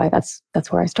first, which is why that's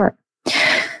where I start.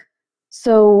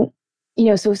 So,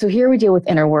 so here we deal with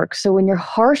inner work. So when you're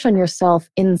harsh on yourself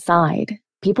inside,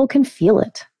 people can feel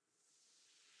it.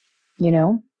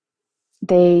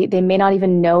 They may not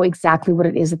even know exactly what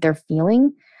it is that they're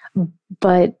feeling,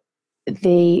 but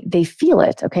they feel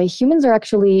it. Okay. Humans are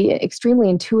actually extremely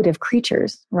intuitive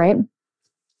creatures, right?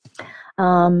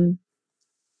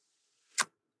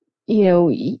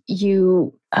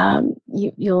 You'll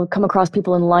come across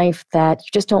people in life that you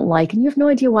just don't like, and you have no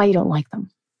idea why you don't like them,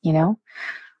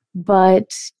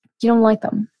 but you don't like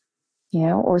them,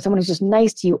 or someone who's just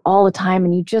nice to you all the time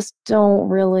and you just don't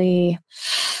really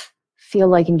feel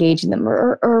like engaging them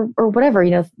or whatever,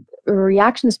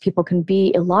 reactions to people can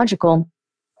be illogical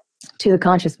to the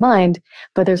conscious mind,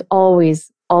 but there's always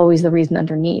the reason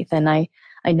underneath. And I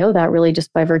know that really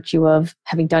just by virtue of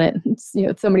having done it,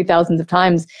 so many thousands of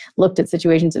times, looked at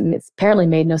situations and it's apparently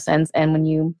made no sense. And when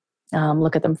you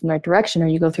look at them from the right direction, or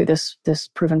you go through this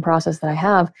proven process that I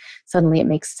have, suddenly it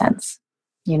makes sense.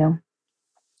 You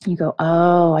go,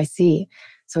 oh, I see.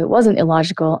 So it wasn't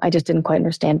illogical. I just didn't quite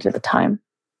understand it at the time.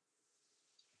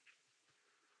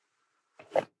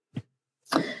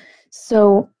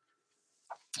 So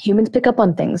humans pick up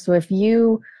on things. So if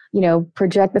you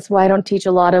project, that's why I don't teach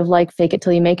a lot of like fake it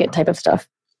till you make it type of stuff.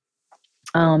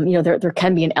 There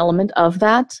can be an element of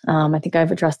that. I think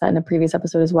I've addressed that in a previous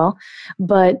episode as well.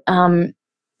 But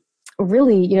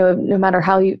really, no matter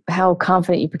how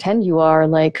confident you pretend you are,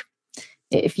 like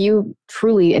if you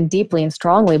truly and deeply and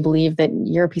strongly believe that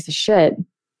you're a piece of shit,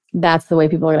 that's the way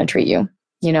people are going to treat you,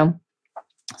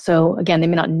 So again,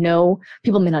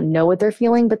 people may not know what they're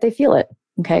feeling, but they feel it.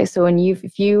 Okay. So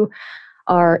if you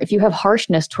have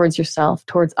harshness towards yourself,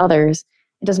 towards others,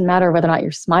 it doesn't matter whether or not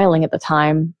you're smiling at the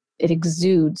time, it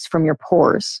exudes from your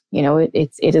pores.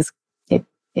 It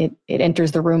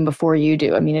enters the room before you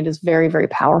do. I mean, it is very, very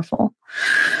powerful.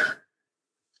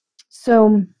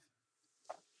 So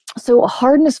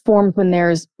hardness forms when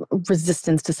there's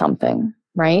resistance to something,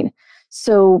 right?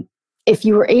 So if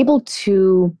you were able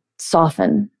to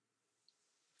soften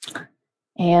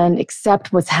and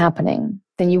accept what's happening,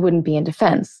 then you wouldn't be in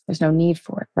defense. There's no need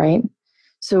for it, right?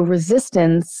 So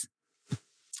resistance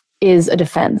is a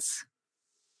defense,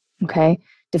 okay?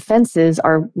 Defenses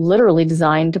are literally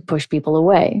designed to push people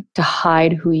away, to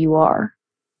hide who you are,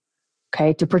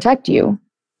 okay? To protect you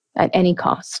at any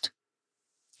cost.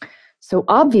 So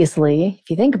obviously, if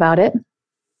you think about it,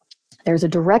 there's a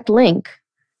direct link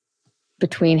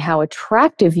between how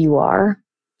attractive you are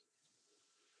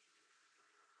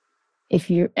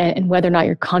and whether or not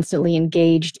you're constantly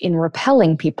engaged in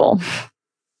repelling people.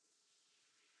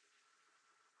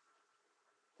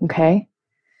 Okay?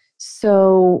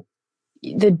 So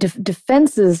the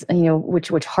defenses,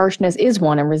 which harshness is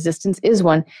one and resistance is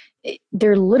one,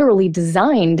 they're literally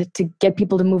designed to get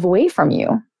people to move away from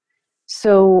you.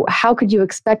 So how could you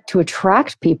expect to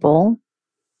attract people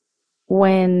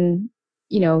when,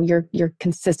 you're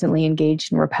consistently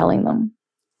engaged in repelling them,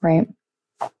 right?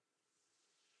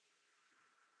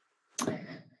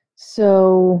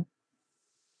 So,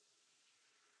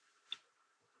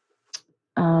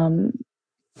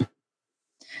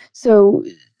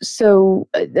 so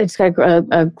I just got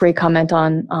a great comment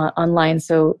online.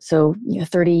 So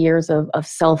 30 years of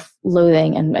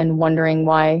self-loathing and wondering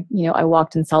why, I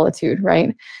walked in solitude,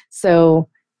 right? So,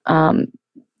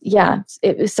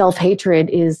 self-hatred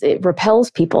it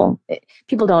repels people.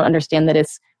 People don't understand that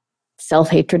it's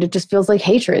self-hatred. It just feels like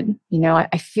hatred.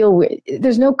 I feel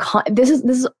there's no, this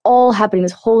is all happening.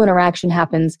 This whole interaction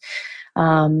happens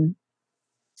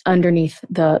underneath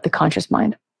the conscious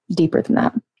mind, deeper than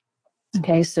that.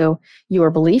 Okay, so your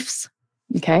beliefs,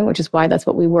 okay, which is why that's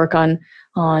what we work on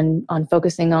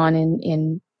focusing on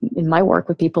in my work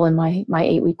with people in my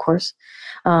 8-week course.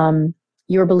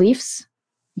 Your beliefs,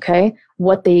 okay,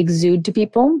 what they exude to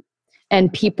people,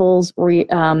 and people's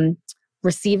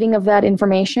receiving of that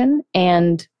information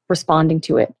and responding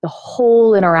to it. The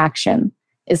whole interaction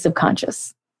is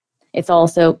subconscious. It's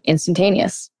also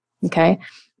instantaneous, okay?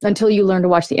 Until you learn to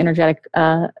watch the energetic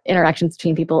interactions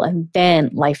between people, and then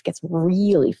life gets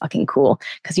really fucking cool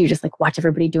because you just like watch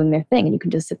everybody doing their thing and you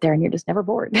can just sit there and you're just never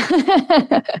bored.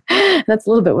 That's a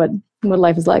little bit what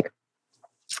life is like.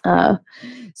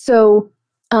 So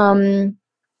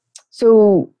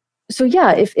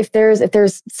yeah, if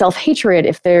there's self-hatred,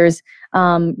 if there's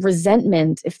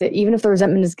resentment, even if the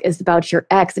resentment is about your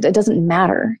ex, it doesn't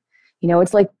matter.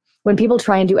 It's like when people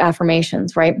try and do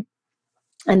affirmations, right?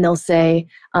 And they'll say,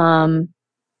 I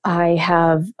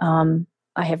have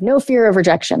no fear of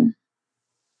rejection.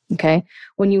 Okay.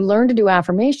 When you learn to do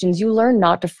affirmations, you learn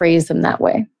not to phrase them that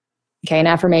way. Okay. An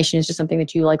affirmation is just something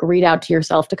that you like read out to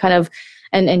yourself to kind of,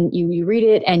 and you read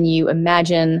it and you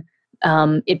imagine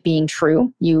it being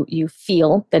true. You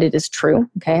feel that it is true.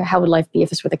 Okay. How would life be if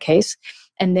this were the case?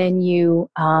 And then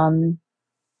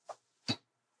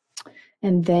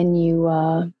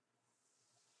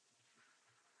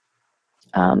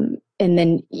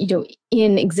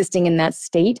in existing in that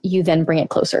state, you then bring it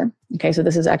closer. Okay, so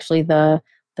this is actually the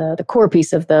core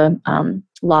piece of the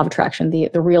law of attraction.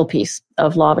 The real piece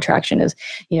of law of attraction is,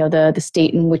 the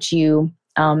state in which you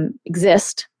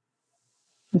exist.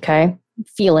 Okay,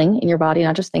 feeling in your body,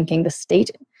 not just thinking. The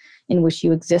state in which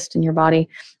you exist in your body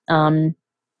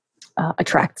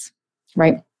attracts,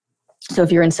 right? So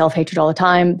if you're in self-hatred all the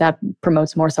time, that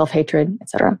promotes more self-hatred,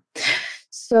 etc.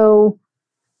 So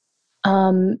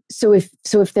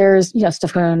if there's,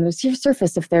 stuff going on the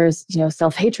surface, if there's,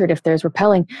 self-hatred, if there's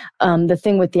repelling, the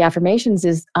thing with the affirmations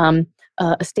is,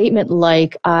 a statement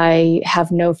like, I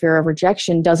have no fear of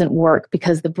rejection doesn't work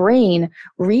because the brain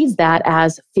reads that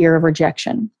as fear of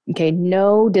rejection. Okay.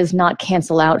 No does not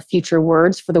cancel out future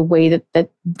words for the way that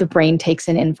the brain takes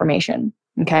in information.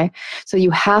 Okay. So you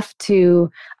have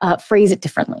to phrase it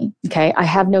differently. Okay. I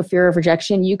have no fear of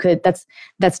rejection.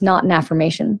 That's not an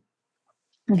affirmation.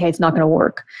 Okay, it's not going to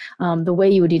work. The way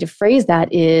you would need to phrase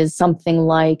that is something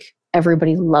like,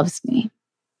 everybody loves me.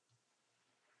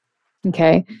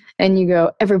 Okay, and you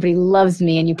go, everybody loves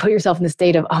me, and you put yourself in the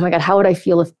state of, oh my God, how would I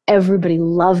feel if everybody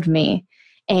loved me?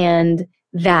 And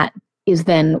that is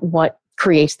then what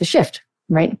creates the shift,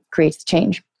 right? Creates the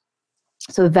change.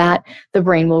 So that the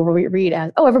brain will read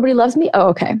as, oh, everybody loves me. Oh,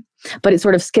 okay. But it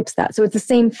sort of skips that. So it's the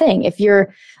same thing. If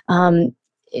you're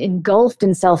engulfed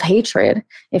in self-hatred,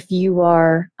 if you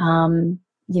are,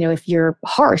 if you're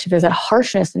harsh, if there's that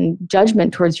harshness and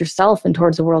judgment towards yourself and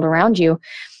towards the world around you,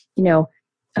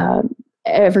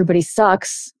 everybody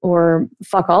sucks or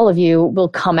fuck all of you will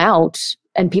come out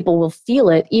and people will feel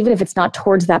it, even if it's not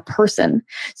towards that person.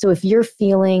 So if you're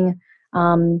feeling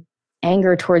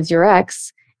anger towards your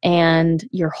ex and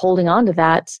you're holding on to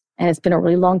that and it's been a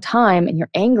really long time and you're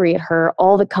angry at her,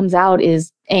 all that comes out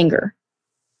is anger.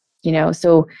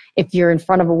 So if you're in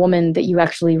front of a woman that you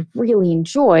actually really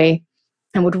enjoy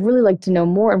and would really like to know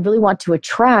more and really want to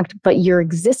attract, but you're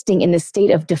existing in this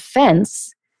state of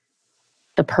defense,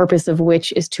 the purpose of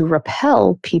which is to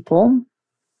repel people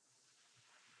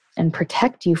and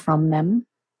protect you from them,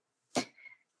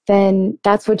 then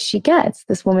that's what she gets,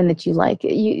 this woman that you like.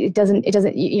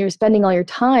 You're spending all your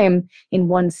time in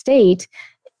one state.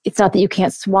 It's not that you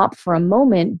can't swap for a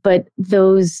moment, but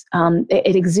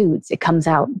it exudes, it comes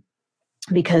out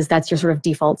because that's your sort of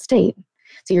default state.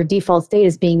 So your default state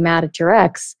is being mad at your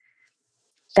ex.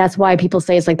 That's why people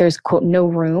say it's like there's, quote, no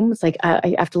room. It's like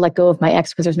I have to let go of my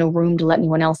ex because there's no room to let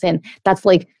anyone else in. That's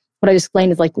like what I just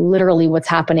explained is like literally what's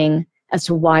happening as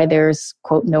to why there's,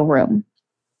 quote, no room,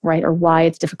 right? Or why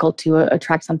it's difficult to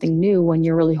attract something new when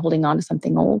you're really holding on to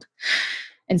something old.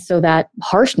 And so that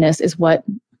harshness is what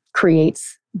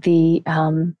creates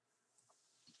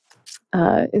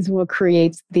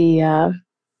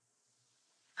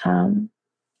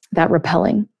that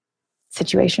repelling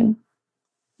situation.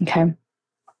 Okay.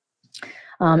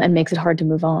 And makes it hard to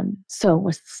move on. So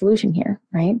what's the solution here,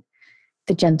 right?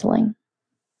 The gentling.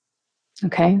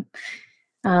 Okay.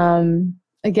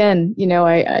 Again,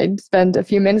 I spent a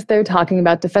few minutes there talking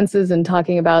about defenses and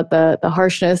talking about the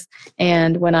harshness.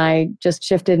 And when I just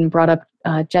shifted and brought up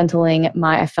gentling,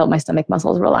 I felt my stomach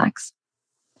muscles relax.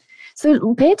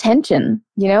 So pay attention,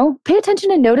 pay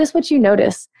attention and notice what you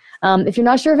notice. If you're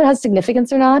not sure if it has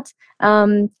significance or not,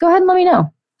 go ahead and let me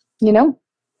know,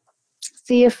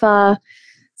 see if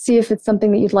it's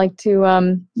something that you'd like to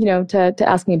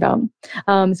ask me about.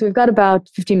 So we've got about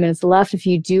 15 minutes left. If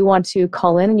you do want to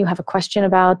call in and you have a question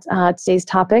about today's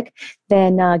topic,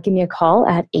 then give me a call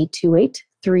at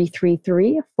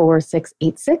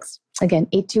 828-333-4686. Again,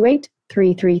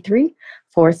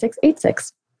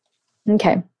 828-333-4686.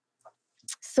 Okay.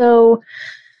 So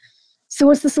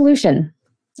what's the solution?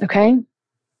 Okay.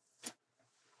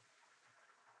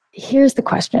 Here's the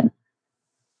question.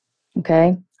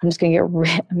 Okay. I'm just going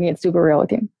to get super real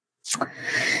with you.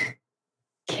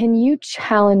 Can you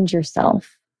challenge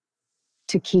yourself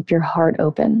to keep your heart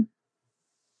open?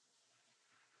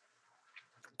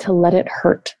 To let it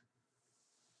hurt?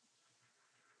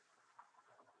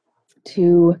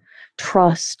 To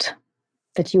trust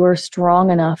that you are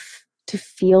strong enough to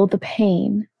feel the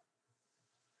pain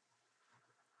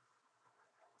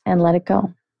and let it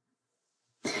go?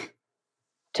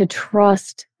 To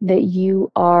trust that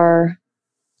you are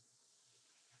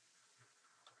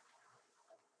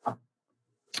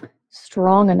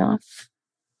strong enough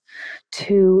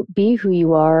to be who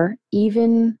you are,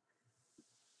 even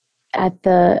at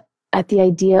the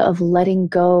idea of letting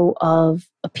go of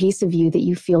a piece of you that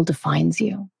you feel defines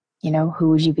you. Who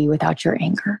would you be without your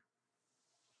anger?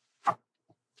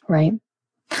 Right?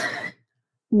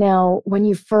 Now, when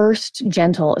you first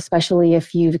gentle, especially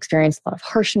if you've experienced a lot of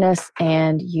harshness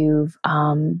and you've,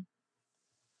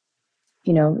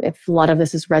 if a lot of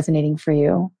this is resonating for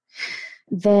you,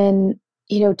 then,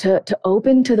 to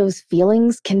open to those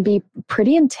feelings can be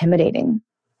pretty intimidating.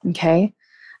 Okay.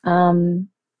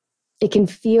 It can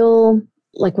feel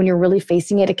like when you're really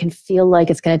facing it, it can feel like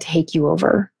it's going to take you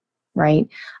over, right?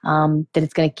 That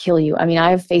it's going to kill you. I mean,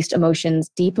 I've faced emotions,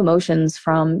 deep emotions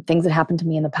from things that happened to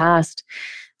me in the past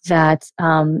that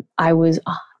there was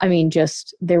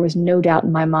no doubt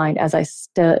in my mind as I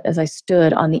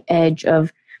stood on the edge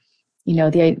of,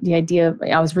 the idea of,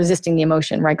 I was resisting the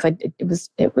emotion, right? Because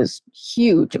it was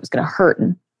huge. It was going to hurt,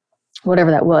 and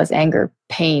whatever that was, anger,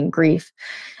 pain, grief.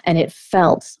 And it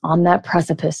felt on that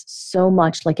precipice so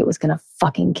much like it was going to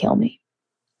fucking kill me.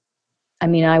 I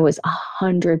mean, I was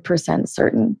 100%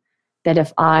 certain that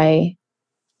if I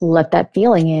let that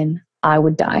feeling in, I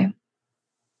would die.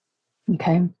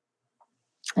 Okay.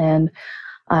 And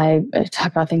I talk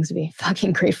about things to be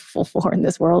fucking grateful for in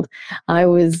this world. I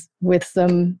was with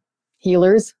some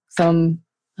healers, some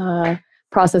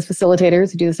process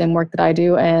facilitators who do the same work that I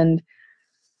do. And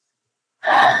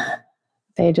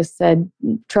they just said,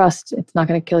 trust, it's not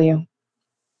going to kill you.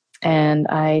 and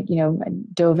I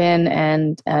dove in,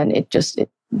 and it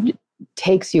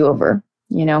takes you over,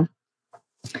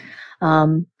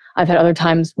 I've had other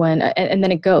times when, and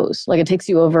then it goes, like it takes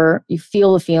you over, you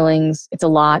feel the feelings, it's a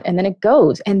lot, and then it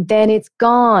goes, and then it's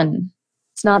gone.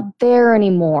 It's not there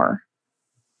anymore.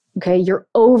 Okay. You're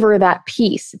over that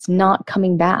piece. It's not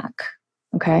coming back.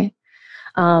 Okay.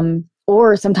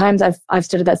 Or sometimes I've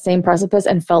stood at that same precipice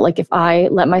and felt like if I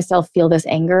let myself feel this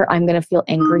anger, I'm going to feel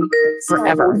angry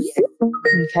forever.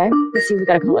 Okay. Let's see if we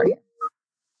got a caller here.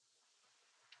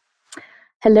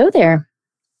 Hello there.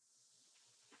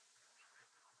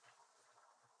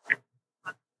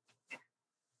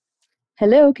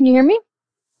 Hello, can you hear me?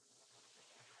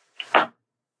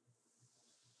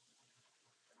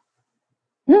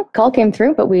 No, call came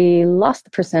through, but we lost the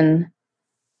person.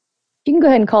 You can go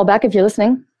ahead and call back if you're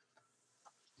listening.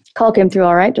 Call came through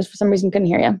all right, just for some reason couldn't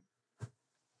hear you.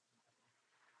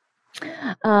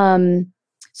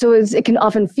 So it can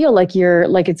often feel like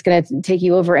it's going to take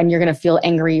you over and you're going to feel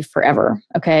angry forever,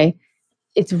 okay?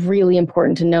 It's really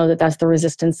important to know that that's the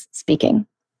resistance speaking,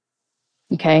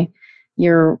 okay?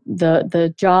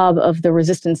 The job of the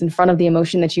resistance in front of the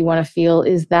emotion that you want to feel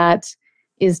is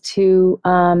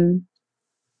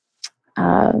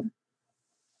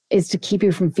to keep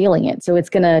you from feeling it. So it's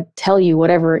going to tell you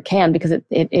whatever it can because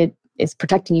it is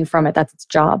protecting you from it. That's its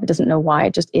job. It doesn't know why.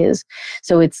 It just is.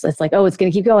 So it's like, oh, it's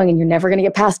going to keep going and you're never going to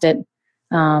get past it.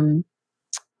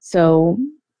 So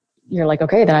you're like,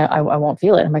 okay, then I won't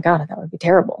feel it. Oh my God, that would be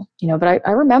terrible. But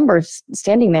I remember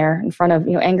standing there in front of,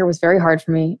 anger was very hard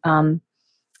for me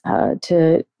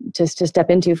to step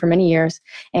into for many years.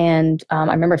 And I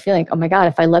remember feeling, oh my God,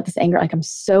 if I let this anger, like I'm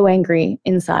so angry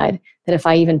inside that if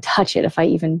I even touch it, if I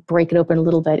even break it open a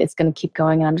little bit, it's going to keep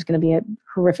going. And I'm just going to be a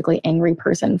horrifically angry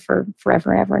person for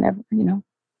forever and ever and ever,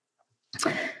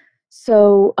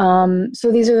 So,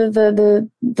 so these are the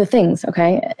things,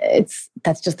 okay?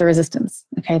 That's just the resistance,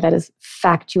 okay? That is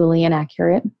factually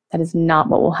inaccurate. That is not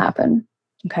what will happen,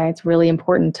 okay? It's really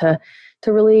important to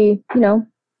really,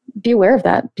 be aware of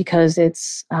that because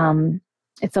it's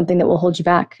something that will hold you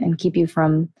back and keep you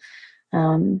from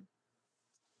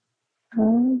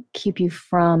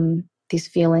these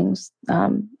feelings,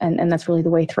 and that's really the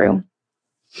way through.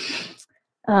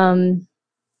 I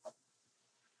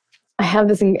have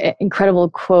this incredible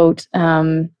quote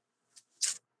from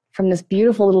this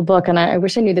beautiful little book, and I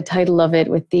wish I knew the title of it,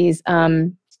 with these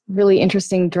really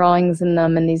interesting drawings in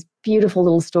them and these beautiful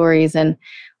little stories, and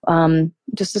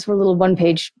just this little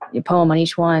one-page poem on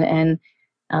each one. And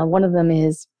one of them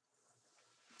is,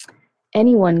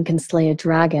 "Anyone can slay a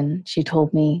dragon," she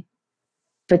told me,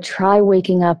 "but try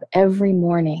waking up every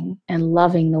morning and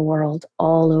loving the world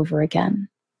all over again.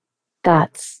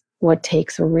 That's what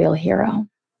takes a real hero."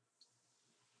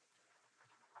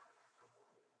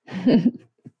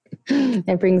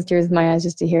 It brings tears to my eyes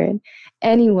just to hear it.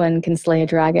 "Anyone can slay a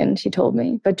dragon," she told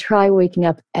me, "but try waking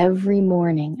up every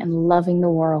morning and loving the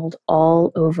world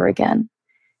all over again.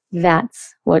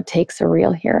 That's what takes a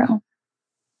real hero."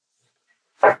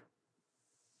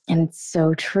 And it's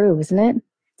so true, isn't it?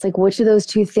 It's like, which of those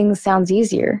two things sounds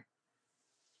easier?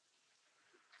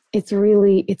 It's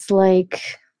like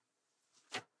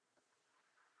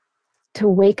to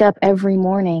wake up every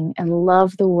morning and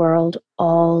love the world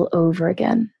all over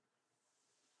again.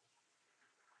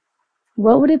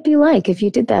 What would it be like if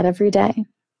you did that every day?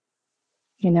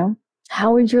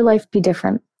 How would your life be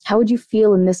different? How would you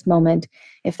feel in this moment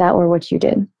if that were what you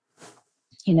did?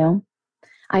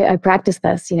 I practice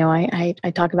this. I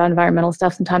talk about environmental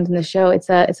stuff sometimes in the show. It's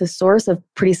a source of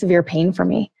pretty severe pain for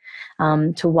me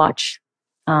to watch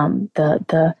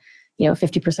the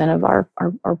 50% of our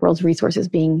world's resources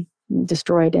being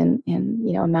destroyed in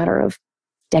a matter of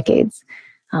decades.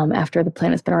 After the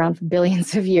planet's been around for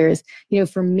billions of years,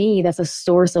 for me, that's a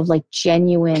source of like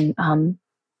genuine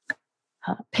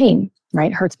pain,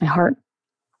 right? It hurts my heart.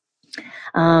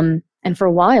 And for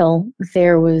a while,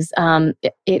 there was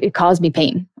it caused me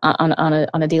pain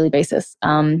on a daily basis.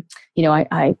 I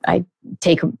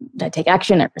take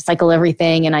action, I recycle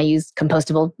everything, and I use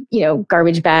compostable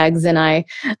garbage bags, and I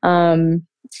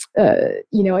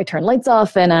turn lights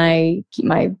off, and I keep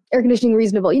my air conditioning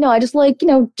reasonable. I just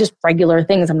just regular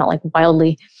things. I'm not like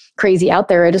wildly crazy out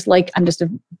there. I'm just a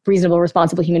reasonable,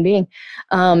 responsible human being.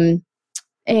 And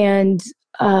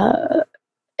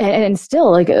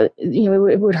still,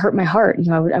 it would hurt my heart.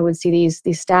 I would see these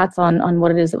stats on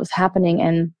what it is that was happening,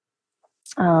 and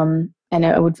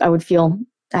I would feel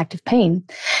active pain.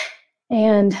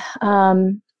 And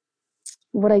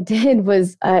what I did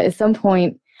was, at some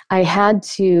point, I had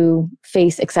to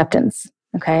face acceptance.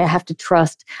 Okay, I have to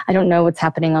trust. I don't know what's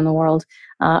happening on the world.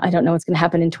 I don't know what's going to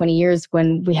happen in 20 years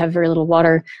when we have very little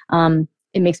water.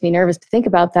 It makes me nervous to think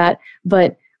about that.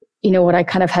 But what I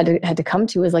kind of had to come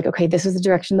to is like, okay, this is the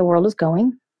direction the world is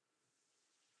going.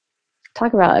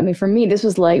 Talk about, I mean, for me, this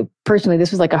was like, personally,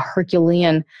 this was like a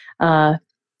Herculean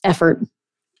effort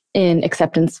in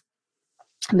acceptance,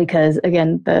 because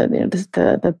again,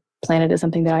 the planet is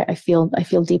something that I feel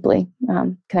deeply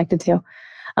connected to,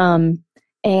 I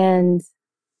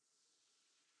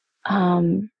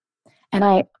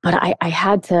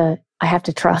have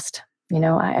to trust.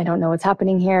 I don't know what's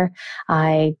happening here.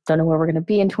 I don't know where we're going to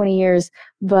be in 20 years,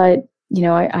 but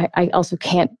I also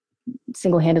can't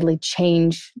single-handedly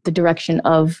change the direction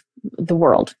of the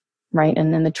world, right?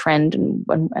 And then the trend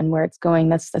and where it's going.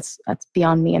 That's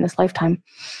beyond me in this lifetime.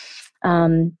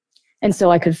 And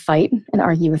so I could fight and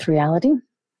argue with reality,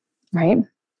 right?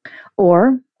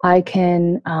 Or I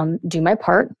can do my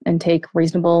part and take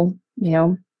reasonable,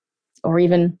 or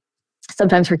even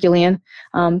sometimes Herculean,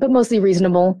 but mostly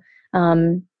reasonable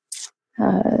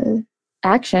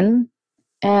action.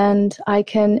 And I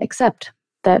can accept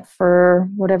that for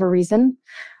whatever reason,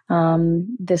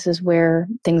 this is where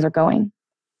things are going,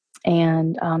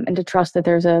 and to trust that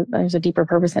there's a deeper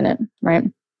purpose in it, right?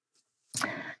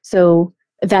 So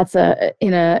that's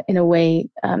in a way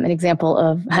an example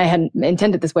of, I hadn't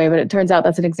intended this way, but it turns out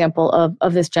that's an example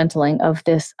of this gentling, of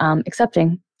this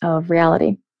accepting of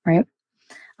reality, right?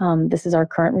 This is our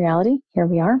current reality. Here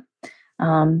we are.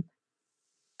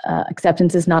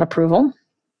 Acceptance is not approval,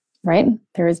 right?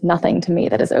 There is nothing to me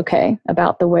that is okay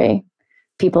about the way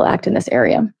people act in this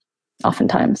area,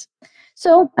 oftentimes.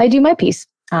 So I do my piece.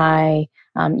 I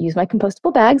use my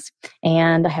compostable bags,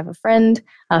 and I have a friend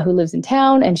who lives in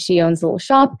town, and she owns a little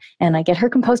shop, and I get her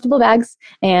compostable bags,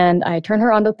 and I turn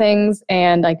her onto things,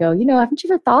 and I go, haven't you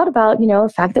ever thought about,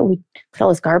 the fact that we put all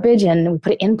this garbage and we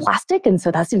put it in plastic, and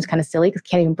so that seems kind of silly because it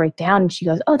can't even break down. And she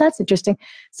goes, oh, that's interesting.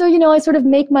 So, I sort of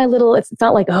make my little, it's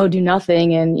not like, oh, do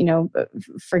nothing and,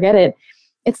 forget it.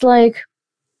 It's like,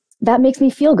 that makes me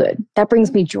feel good. That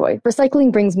brings me joy.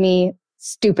 Recycling brings me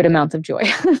stupid amounts of joy.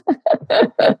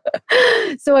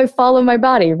 So I follow my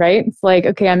body, right? It's like,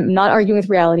 okay, I'm not arguing with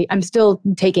reality. I'm still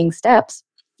taking steps,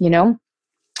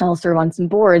 I'll serve on some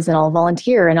boards, and I'll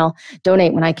volunteer, and I'll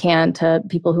donate when I can to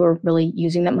people who are really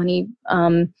using that money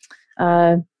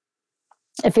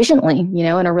efficiently,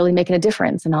 and are really making a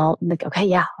difference. And I'll like, okay,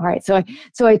 yeah, all right. So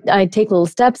I take little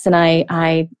steps, and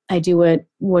I do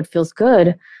what feels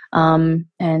good and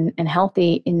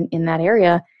healthy in that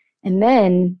area, and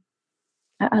then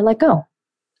I let go.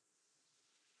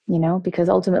 Because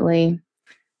ultimately,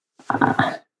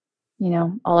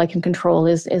 all I can control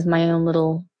is my own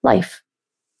little life,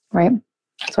 right?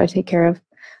 So I take care of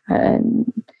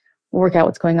and work out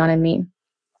what's going on in me.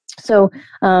 So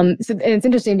and it's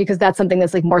interesting because that's something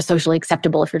that's like more socially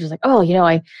acceptable. If you're just like, oh,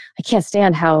 I can't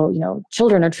stand how,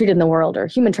 children are treated in the world, or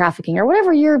human trafficking, or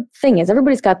whatever your thing is.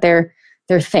 Everybody's got their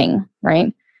thing,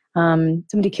 right?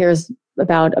 Somebody cares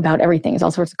about everything. There's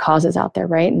all sorts of causes out there,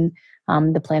 right? And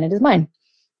the planet is mine.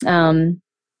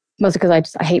 Mostly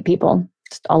because I hate people,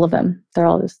 just all of them. They're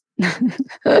all just,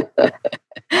 I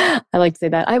like to say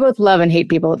that. I both love and hate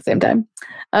people at the same time.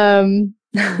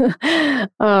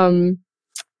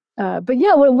 But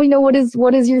yeah, what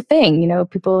is your thing?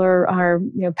 People are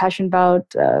passionate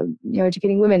about,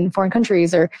 educating women in foreign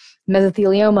countries, or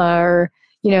mesothelioma, or,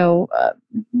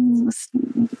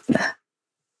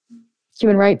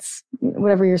 human rights,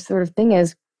 whatever your sort of thing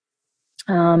is.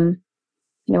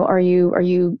 Are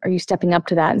you stepping up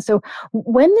to that? And so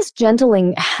when this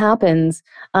gentling happens,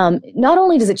 not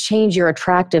only does it change your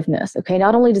attractiveness, okay,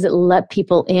 not only does it let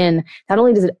people in, not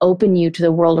only does it open you to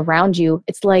the world around you,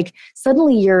 it's like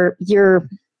suddenly you're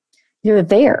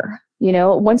there.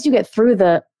 Once you get through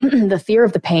the the fear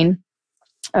of the pain,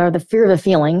 or the fear of the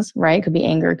feelings, right? It could be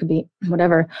anger, it could be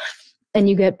whatever, and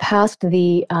you get past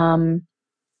the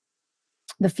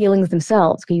feelings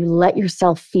themselves. You let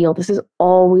yourself feel. This is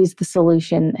always the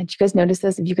solution. Did you guys notice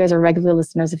this? If you guys are regular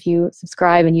listeners, if you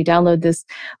subscribe and you download this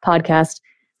podcast,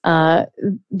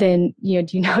 then do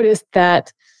you notice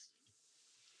that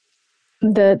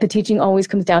the teaching always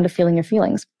comes down to feeling your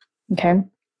feelings, okay?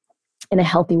 In a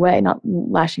healthy way, not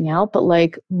lashing out, but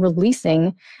like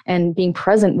releasing and being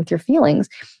present with your feelings,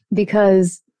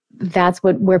 because that's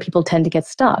where people tend to get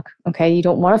stuck, okay? You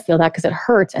don't want to feel that because it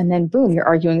hurts, and then boom, you're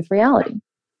arguing with reality.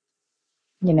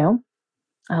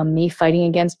 Me fighting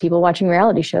against people watching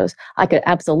reality shows. I could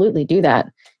absolutely do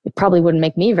that. It probably wouldn't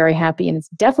make me very happy, and it's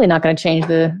definitely not going to change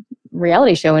the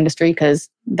reality show industry because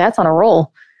that's on a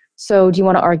roll. So do you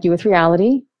want to argue with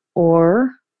reality,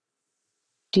 or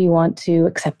do you want to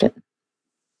accept it?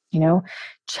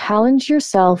 Challenge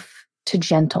yourself to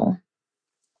gentle.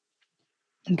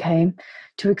 Okay.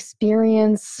 To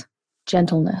experience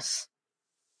gentleness.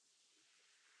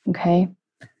 Okay.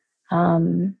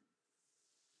 To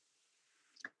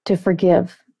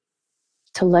forgive,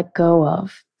 to let go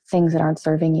of things that aren't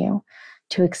serving you,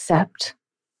 to accept.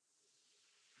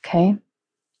 Okay.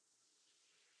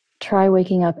 Try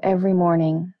waking up every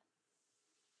morning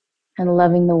and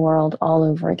loving the world all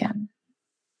over again.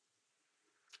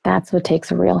 That's what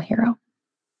takes a real hero.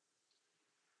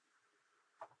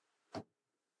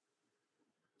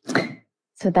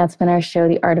 So that's been our show,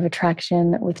 The Art of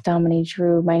Attraction with Dominique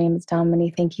Drew. My name is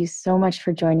Dominique. Thank you so much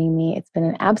for joining me. It's been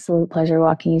an absolute pleasure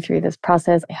walking you through this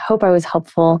process. I hope I was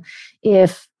helpful.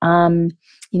 If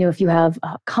you have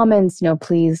comments,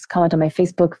 please comment on my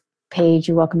Facebook page.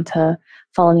 You're welcome to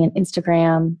follow me on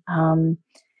Instagram.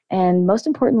 And most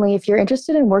importantly, if you're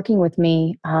interested in working with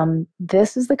me,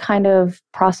 this is the kind of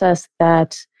process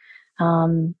that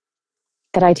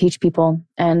I teach people.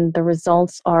 And the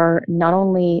results are not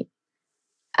only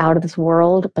out of this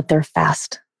world, but they're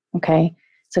fast. Okay.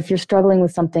 So if you're struggling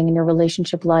with something in your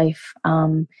relationship life,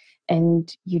 and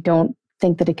you don't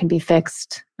think that it can be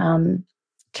fixed,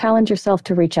 challenge yourself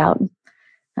to reach out.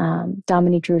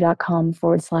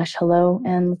 DominiqueDrew.com/hello,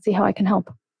 and let's see how I can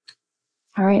help.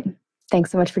 All right. Thanks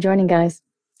so much for joining, guys.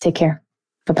 Take care.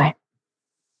 Bye-bye.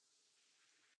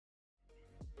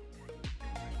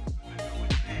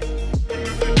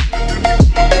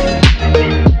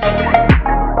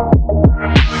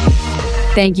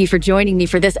 Thank you for joining me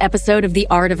for this episode of The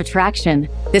Art of Attraction.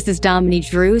 This is Dominique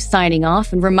Drew signing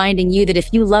off and reminding you that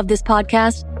if you love this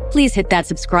podcast, please hit that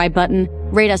subscribe button,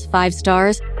 rate us 5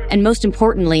 stars, and most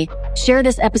importantly, share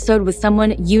this episode with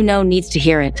someone you know needs to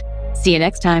hear it. See you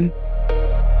next time.